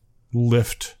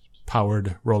lift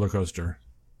powered roller coaster.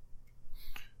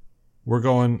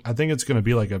 I think it's going to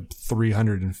be like a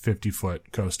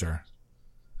 350-foot coaster.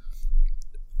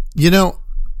 You know,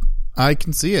 I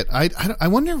can see it. I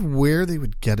wonder where they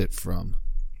would get it from.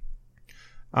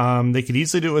 They could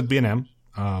easily do it with B&M.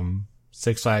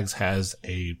 Six Flags has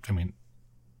they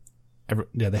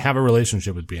have a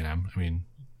relationship with B&M. I mean,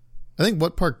 I think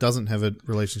what park doesn't have a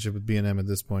relationship with B&M at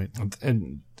this point?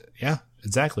 And yeah,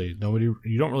 exactly.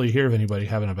 You don't really hear of anybody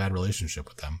having a bad relationship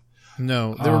with them.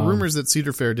 No, there were rumors that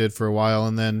Cedar Fair did for a while,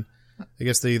 and then I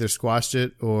guess they either squashed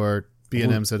it or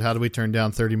B&M said, "How do we turn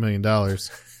down $30 million?"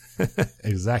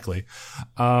 Exactly.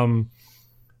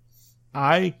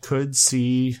 I could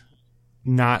see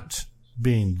not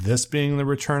being the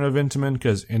return of Intamin,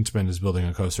 because Intamin is building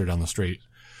a coaster down the street.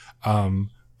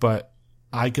 But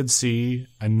I could see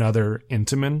another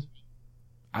Intamin.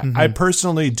 I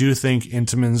personally do think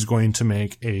Intamin's going to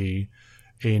make a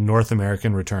North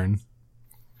American return,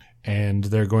 and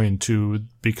they're going to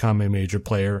become a major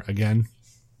player again,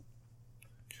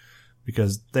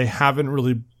 because they haven't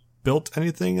really built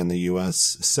anything in the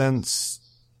U.S. since,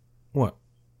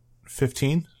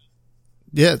 15?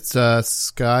 Yeah, it's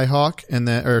Skyhawk and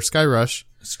then Skyrush.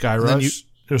 Skyrush.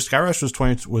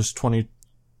 Skyrush was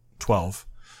 2012.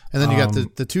 And then you got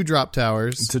the two drop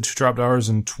towers. The two drop towers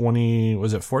in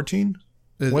 14?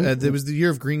 It was the year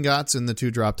of Gringotts and the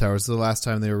two drop towers, the last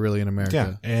time they were really in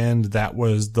America. Yeah, and that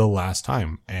was the last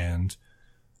time. And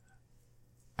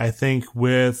I think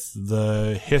with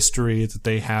the history that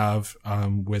they have,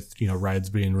 with, rides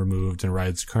being removed and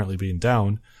rides currently being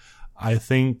down, I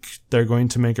think they're going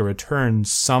to make a return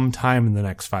sometime in the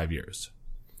next 5 years.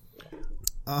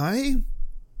 I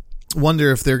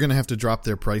wonder if they're going to have to drop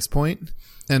their price point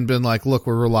and been like, look,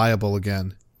 we're reliable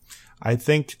again. I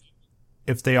think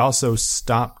if they also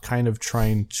stop kind of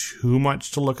trying too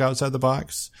much to look outside the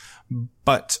box.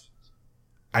 But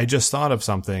I just thought of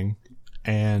something,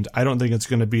 and I don't think it's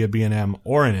going to be a B&M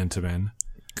or an Intamin.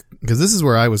 Because this is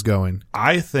where I was going.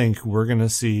 I think we're going to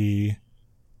see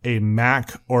a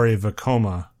Mack or a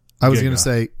Vekoma. I was going to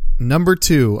say, number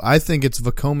 2, I think it's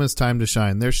Vekoma's time to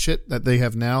shine. Their shit that they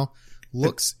have now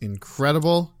looks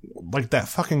incredible. Like that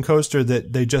fucking coaster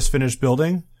that they just finished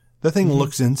building. The thing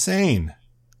looks insane.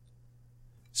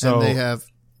 So and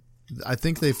I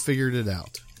think they've figured it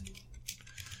out.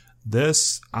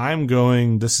 This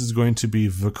is going to be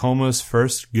Vekoma's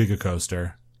first Giga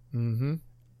Coaster. Mm-hmm.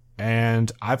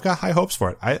 And I've got high hopes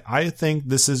for it. I think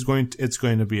it's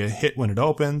going to be a hit when it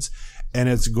opens, and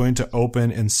it's going to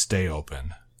open and stay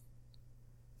open.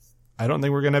 I don't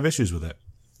think we're going to have issues with it.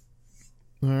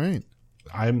 All right.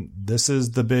 This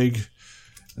is the big,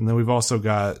 and then we've also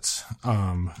got,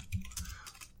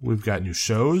 we've got new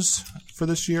shows for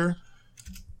this year.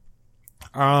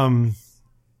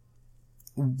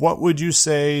 What would you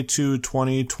say to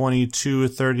 2022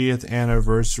 30th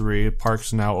anniversary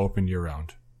Parks Now Open year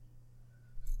round?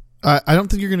 I don't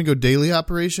think you're going to go daily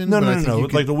operation. No.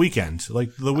 Like the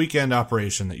weekend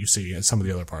operation that you see at some of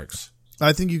the other parks.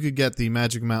 I think you could get the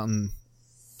Magic Mountain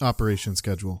operation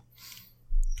schedule.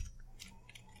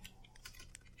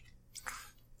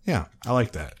 Yeah, I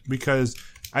like that, because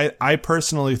I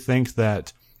personally think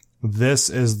that this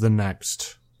is the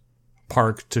next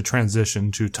park to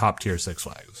transition to top tier Six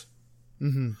Flags.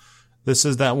 Mm-hmm. This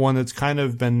is that one that's kind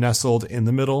of been nestled in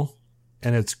the middle,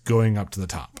 and it's going up to the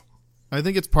top. I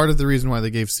think it's part of the reason why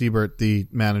they gave Siebert the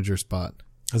manager spot.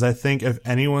 Because I think if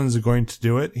anyone's going to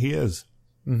do it, he is.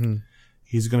 Mm-hmm.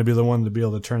 He's going to be the one to be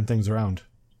able to turn things around.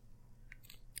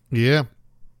 Yeah.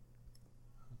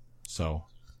 So.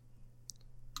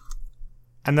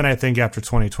 And then I think after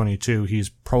 2022, he's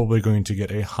probably going to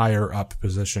get a higher up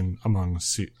position among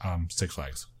Six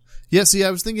Flags. Yeah, see,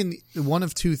 I was thinking one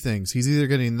of two things. He's either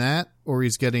getting that, or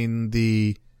he's getting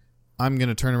the, I'm going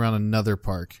to turn around another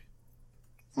park.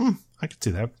 I could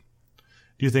see that.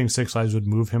 Do you think Six Flags would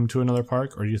move him to another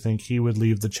park, or do you think he would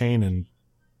leave the chain and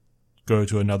go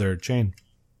to another chain?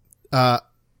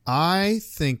 I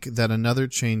think that another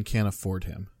chain can't afford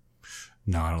him.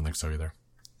 No, I don't think so either.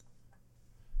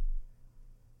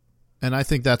 And I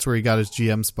think that's where he got his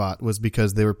GM spot, was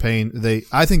because they were paying.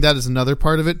 I think that is another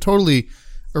part of it, totally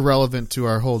irrelevant to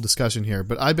our whole discussion here.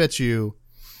 But I bet you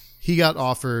he got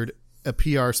offered a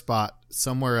PR spot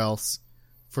somewhere else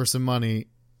for some money,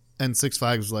 and Six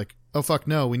Flags was like, "Oh fuck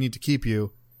no, we need to keep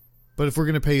you. But if we're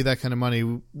going to pay you that kind of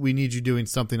money, we need you doing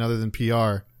something other than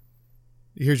PR.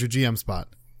 Here's your GM spot."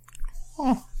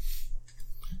 Oh,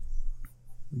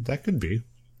 that could be.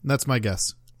 That's my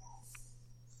guess.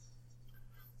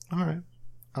 All right.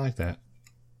 I like that.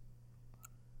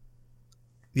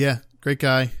 Yeah, great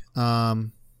guy.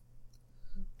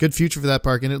 Good future for that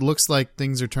park, and it looks like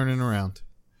things are turning around.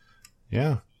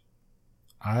 Yeah.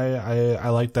 I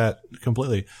like that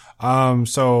completely.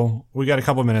 So we got a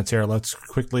couple minutes here. Let's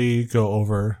quickly go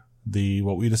over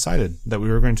what we decided that we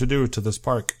were going to do to this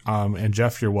park. And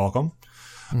Jeff, you're welcome.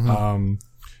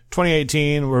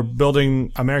 2018, we're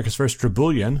building America's first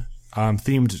Tribullion,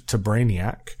 themed to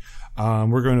Brainiac.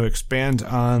 We're going to expand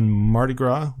on Mardi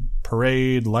Gras,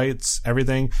 parade, lights,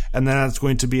 everything. And then it's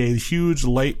going to be a huge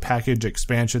light package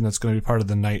expansion that's going to be part of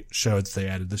the night show that they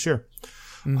added this year.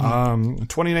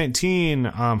 2019,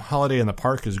 Holiday in the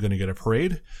Park is going to get a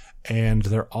parade, and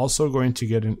they're also going to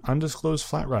get an undisclosed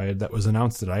flat ride that was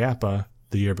announced at IAPA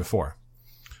the year before.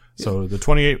 Yeah. So the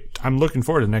 28, I'm looking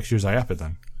forward to next year's IAPA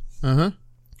then.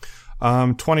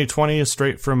 2020 is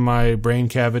straight from my brain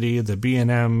cavity, the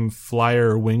B&M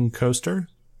Flyer Wing Coaster.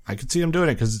 I could see them doing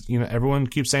it because, everyone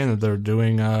keeps saying that they're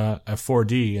doing a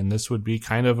 4D, and this would be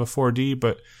kind of a 4D,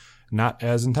 but not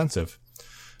as intensive.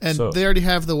 And they already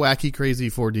have the wacky, crazy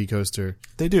 4D coaster.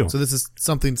 They do. So this is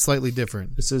something slightly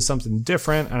different. This is something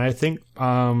different, and I think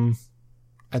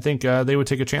they would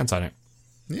take a chance on it.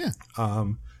 Yeah.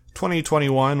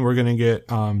 2021, we're going to get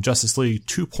Justice League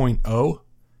 2.0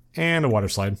 and a water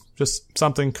slide. Just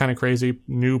something kind of crazy.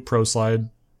 New pro slide,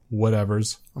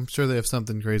 whatevers. I'm sure they have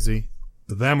something crazy.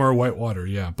 Them or whitewater,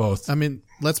 yeah, both. I mean,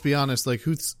 let's be honest. Like,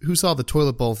 who saw the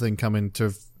toilet bowl thing coming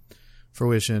to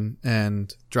fruition,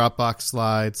 and Dropbox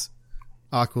slides,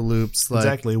 aqua loops?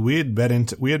 Exactly. We had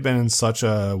been in such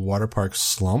a water park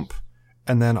slump,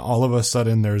 and then all of a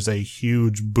sudden there's a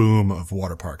huge boom of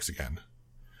water parks again.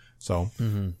 So,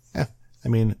 yeah. I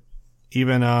mean,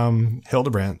 even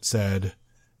Hildebrandt said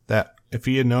that if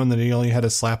he had known that he only had to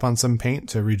slap on some paint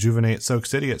to rejuvenate Soak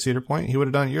City at Cedar Point, he would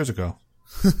have done it years ago.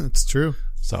 It's true.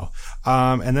 So,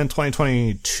 and then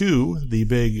 2022, the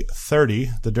big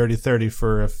 30, the Dirty 30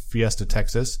 for Fiesta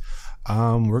Texas.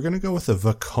 We're going to go with the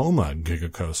Vekoma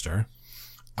Giga Coaster.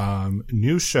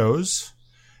 New shows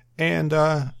and,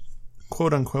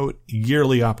 quote unquote,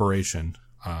 yearly operation.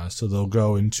 So they'll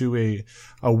go into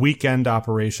a weekend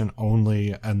operation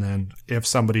only. And then if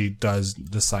somebody does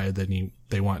decide that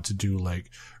they want to do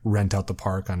rent out the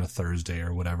park on a Thursday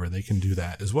or whatever, they can do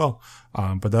that as well.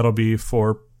 But that'll be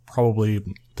for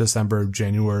probably December,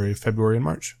 January, February, and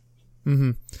March.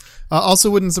 Also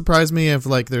wouldn't surprise me if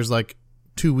there's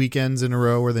 2 weekends in a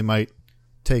row where they might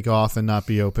take off and not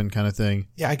be open, kind of thing.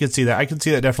 Yeah, I could see that. I could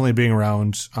see that definitely being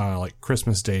around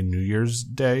Christmas Day, New Year's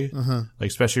Day,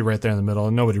 especially right there in the middle.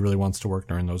 And nobody really wants to work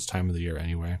during those time of the year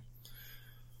anyway.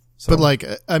 So.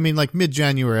 But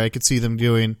mid-January, I could see them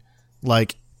doing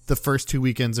the first 2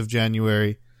 weekends of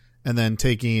January, and then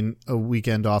taking a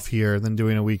weekend off here, then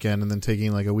doing a weekend, and then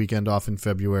taking a weekend off in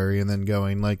February, and then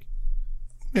going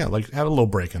yeah, have a little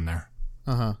break in there.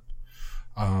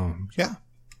 Yeah,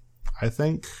 I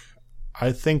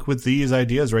think with these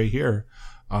ideas right here,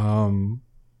 and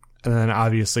then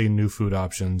obviously new food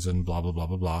options and blah, blah, blah,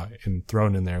 blah, blah, and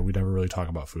thrown in there. We never really talk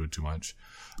about food too much.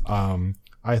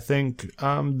 I think,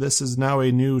 this is now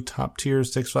a new top tier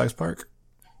Six Flags park.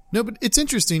 No, but it's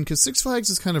interesting because Six Flags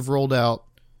has kind of rolled out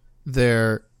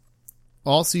their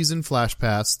all-season Flash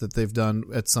Pass that they've done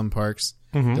at some parks.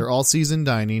 Their all-season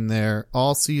dining, their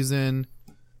all-season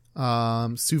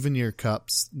souvenir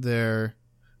cups, their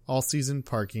all-season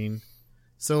parking.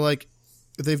 So,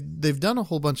 they've done a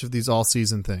whole bunch of these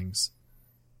all-season things.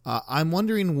 I'm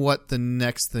wondering what the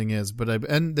next thing is,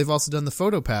 and they've also done the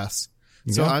Photo Pass.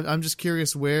 So yeah. I'm just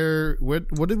curious what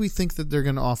do we think that they're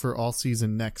going to offer all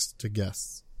season next to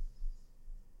guests?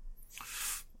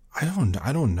 I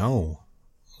don't know.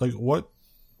 What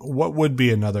would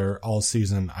be another all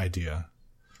season idea?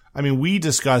 I mean, we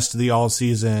discussed the all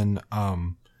season,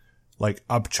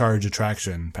 upcharge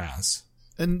attraction pass.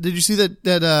 And did you see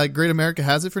that Great America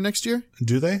has it for next year?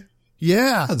 Do they?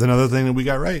 Yeah. That's another thing that we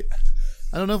got right.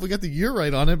 I don't know if we got the year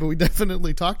right on it, but we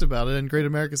definitely talked about it, and Great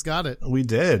America's got it. We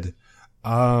did.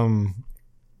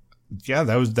 Yeah,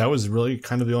 that was really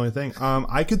kind of the only thing.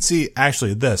 I could see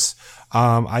actually this.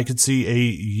 I could see a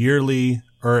yearly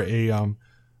or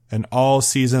an all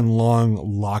season long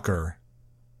locker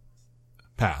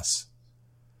pass.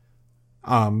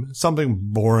 Something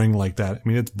boring like that. I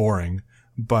mean, it's boring,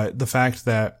 but the fact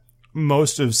that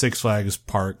most of Six Flags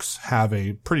parks have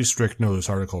a pretty strict no loose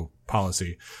article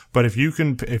policy. But if you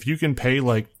can pay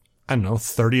I don't know,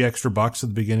 $30 extra at the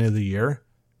beginning of the year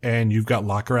and you've got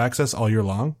locker access all year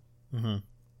long,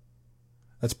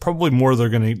 that's probably more they're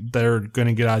gonna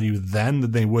get out of you then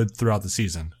than they would throughout the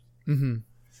season.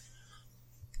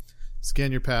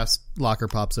 Scan your pass, locker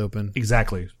pops open.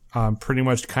 Exactly. pretty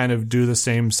much kind of do the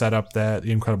same setup that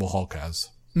the Incredible Hulk has.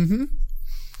 Mm-hmm.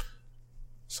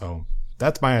 So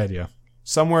that's my idea.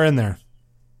 Somewhere in there.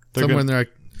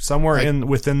 Somewhere in there.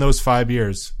 Within those 5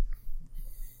 years.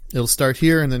 It'll start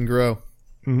here and then grow.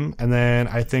 Mm-hmm. And then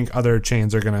I think other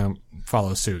chains are going to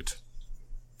follow suit.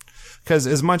 Because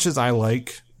as much as I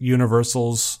like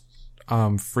Universal's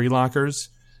free lockers,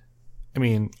 I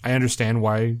mean, I understand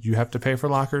why you have to pay for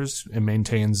lockers. It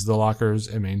maintains the lockers.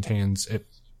 It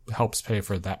helps pay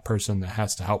for that person that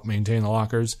has to help maintain the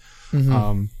lockers.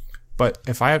 Mm-hmm. But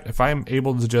if I'm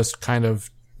able to just kind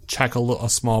of check a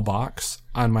small box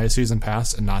on my season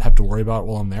pass and not have to worry about it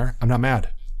while I'm there, I'm not mad.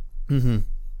 Mm-hmm.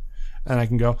 And I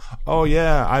can go, oh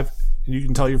yeah, you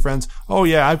can tell your friends, oh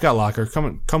yeah, I've got locker.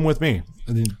 Come with me.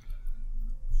 And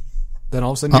then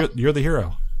all of a sudden you're the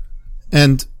hero.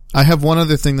 And I have one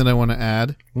other thing that I want to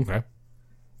add. Okay.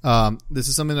 This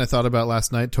is something I thought about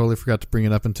last night. Totally forgot to bring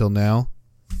it up until now.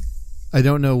 I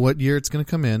don't know what year it's going to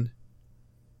come in,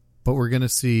 but we're going to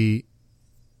see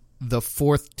the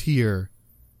 4th tier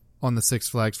on the Six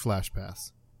Flags Flash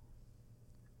Pass.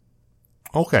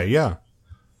 Okay, yeah.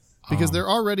 Because they're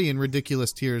already in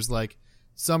ridiculous tiers, like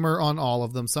some are on all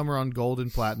of them, some are on gold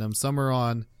and platinum, some are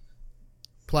on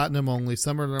platinum only,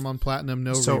 some are on platinum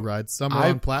no rewrites, some are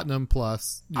on platinum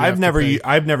plus. I've never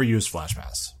used Flash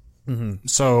Pass. Mm-hmm.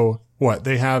 So what,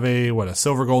 they have a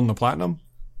silver, gold, and a platinum?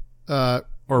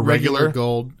 Or regular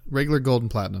gold and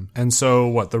platinum. And so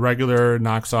what, the regular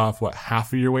knocks off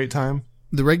half of your wait time?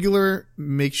 The regular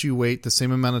makes you wait the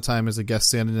same amount of time as a guest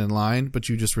standing in line, but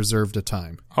you just reserved a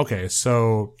time. Okay,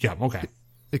 so yeah, okay.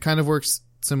 It kind of works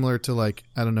similar to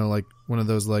one of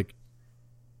those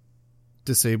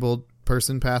disabled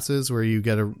person passes where you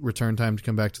get a return time to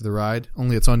come back to the ride.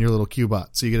 Only it's on your little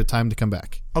Q-bot, so you get a time to come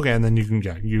back. Okay, and then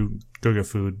you go get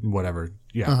food, whatever.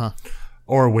 Yeah. Uh-huh.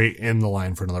 Or wait in the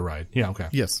line for another ride. Yeah, okay.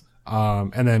 Yes.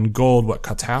 And then gold,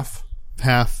 cuts half?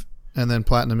 Half, and then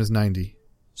platinum is 90%.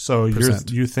 So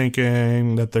you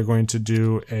thinking that they're going to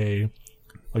do a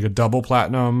double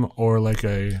platinum or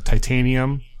a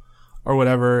titanium or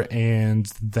whatever, and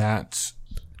that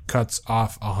cuts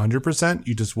off 100%?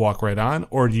 You just walk right on,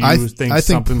 or do you think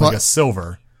something like a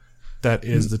silver that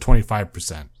is the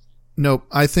 25%? Nope.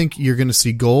 I think you're going to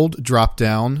see gold drop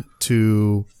down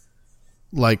to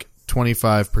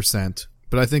 25%,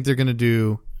 but I think they're going to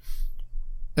do.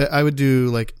 I would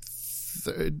do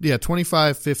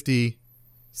 25, 50.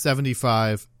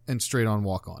 75 and straight on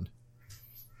walk on.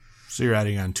 So you're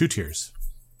adding on 2 tiers.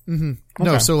 Mm-hmm. Okay.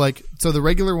 No, so the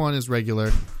regular one is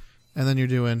regular, and then you're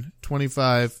doing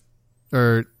 25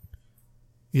 or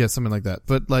something like that.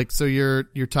 But so your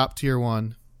top tier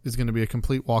one is going to be a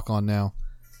complete walk on now,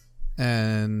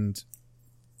 and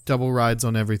double rides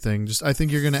on everything. I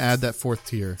think you're going to add that 4th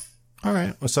tier. All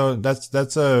right. So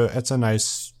that's a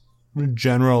nice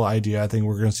general idea. I think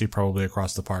we're going to see probably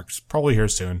across the parks, probably here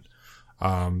soon.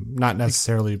 Not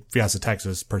necessarily Fiesta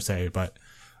Texas per se, but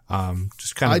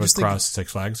just kind of across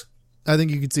Six Flags. I think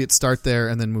you could see it start there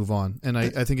and then move on. And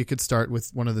I think it could start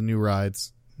with one of the new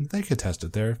rides. They could test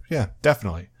it there. Yeah,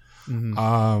 definitely.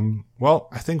 Mm-hmm. Well,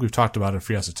 I think we've talked about it,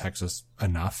 Fiesta Texas,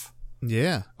 enough.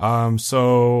 Yeah.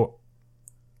 So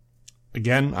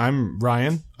again, I'm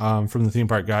Ryan, from the Theme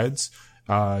Park Guides.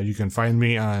 You can find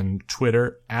me on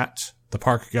Twitter at the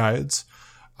Park Guides.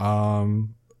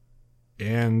 And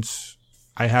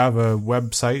I have a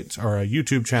website or a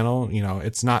YouTube channel.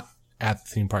 It's not at the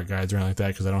Theme Park Guides or anything like that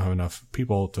because I don't have enough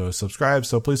people to subscribe.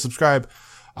 So please subscribe.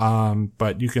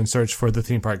 But you can search for the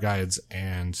Theme Park Guides,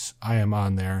 and I am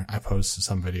on there. I post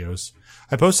some videos.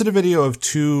 I posted a video of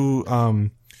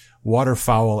 2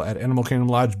 waterfowl at Animal Kingdom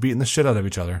Lodge beating the shit out of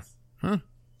each other. Huh.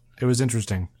 It was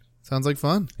interesting. Sounds like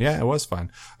fun. Yeah, it was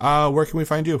fun. Where can we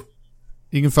find you?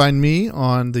 You can find me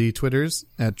on the Twitters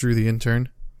at Drew the Intern.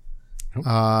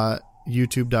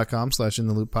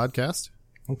 YouTube.com/InTheLoopPodcast.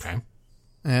 Okay.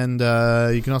 And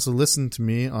you can also listen to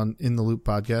me on In the Loop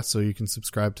Podcast, so you can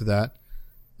subscribe to that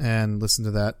and listen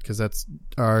to that, because that's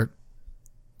our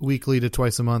weekly to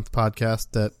twice a month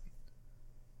podcast that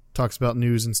talks about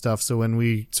news and stuff. So when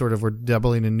we sort of were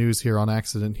dabbling in news here on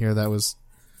accident here, that was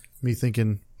me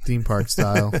thinking theme park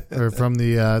style or from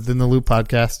the In the Loop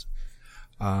Podcast.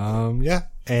 Yeah.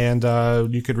 And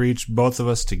you could reach both of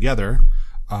us together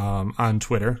on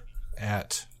Twitter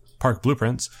at Park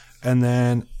Blueprints, and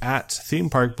then at Theme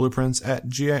Park Blueprints at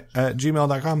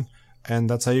gmail.com. And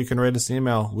that's how you can write us an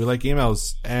email. We like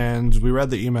emails, and we read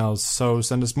the emails, so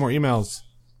send us more emails.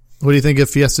 What do you think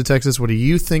of Fiesta Texas? What do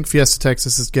you think Fiesta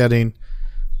Texas is getting?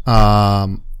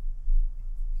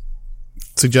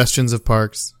 Suggestions of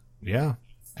parks. Yeah.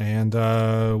 And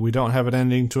we don't have an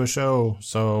ending to a show,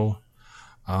 so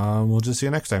We'll just see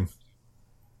you next time.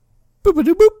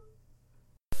 Boop-a-doo-boop.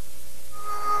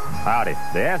 Howdy.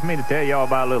 They asked me to tell y'all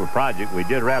about a little project we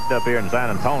just wrapped up here in San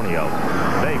Antonio.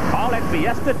 They call it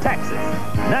Fiesta, Texas.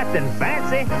 Nothing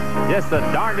fancy, just the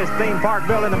darndest theme park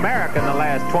built in America in the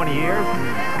last 20 years.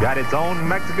 Got its own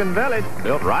Mexican village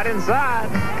built right inside.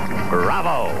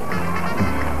 Bravo!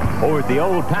 Over at the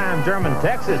old-time German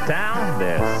Texas town,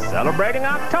 they're celebrating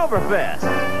Oktoberfest.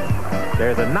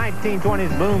 There's a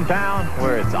 1920s boom town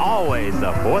where it's always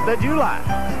the 4th of July.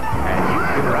 And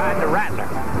you can ride the Rattler,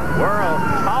 world's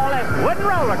tallest wooden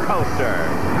roller coaster.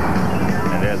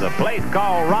 And there's a place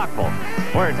called Rockville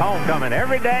where it's homecoming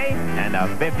every day and the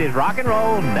 50s rock and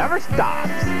roll never stops.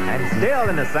 And still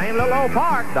in the same little old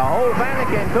park, the whole family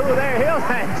can cool their heels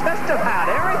and just about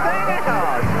everything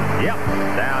else. Yep,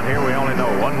 down here we only know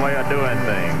one way of doing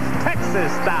things,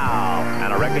 Texas style.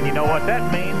 And I reckon you know what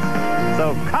that means.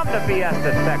 So come to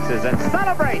Fiesta, Texas and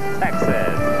celebrate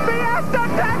Texas. Fiesta!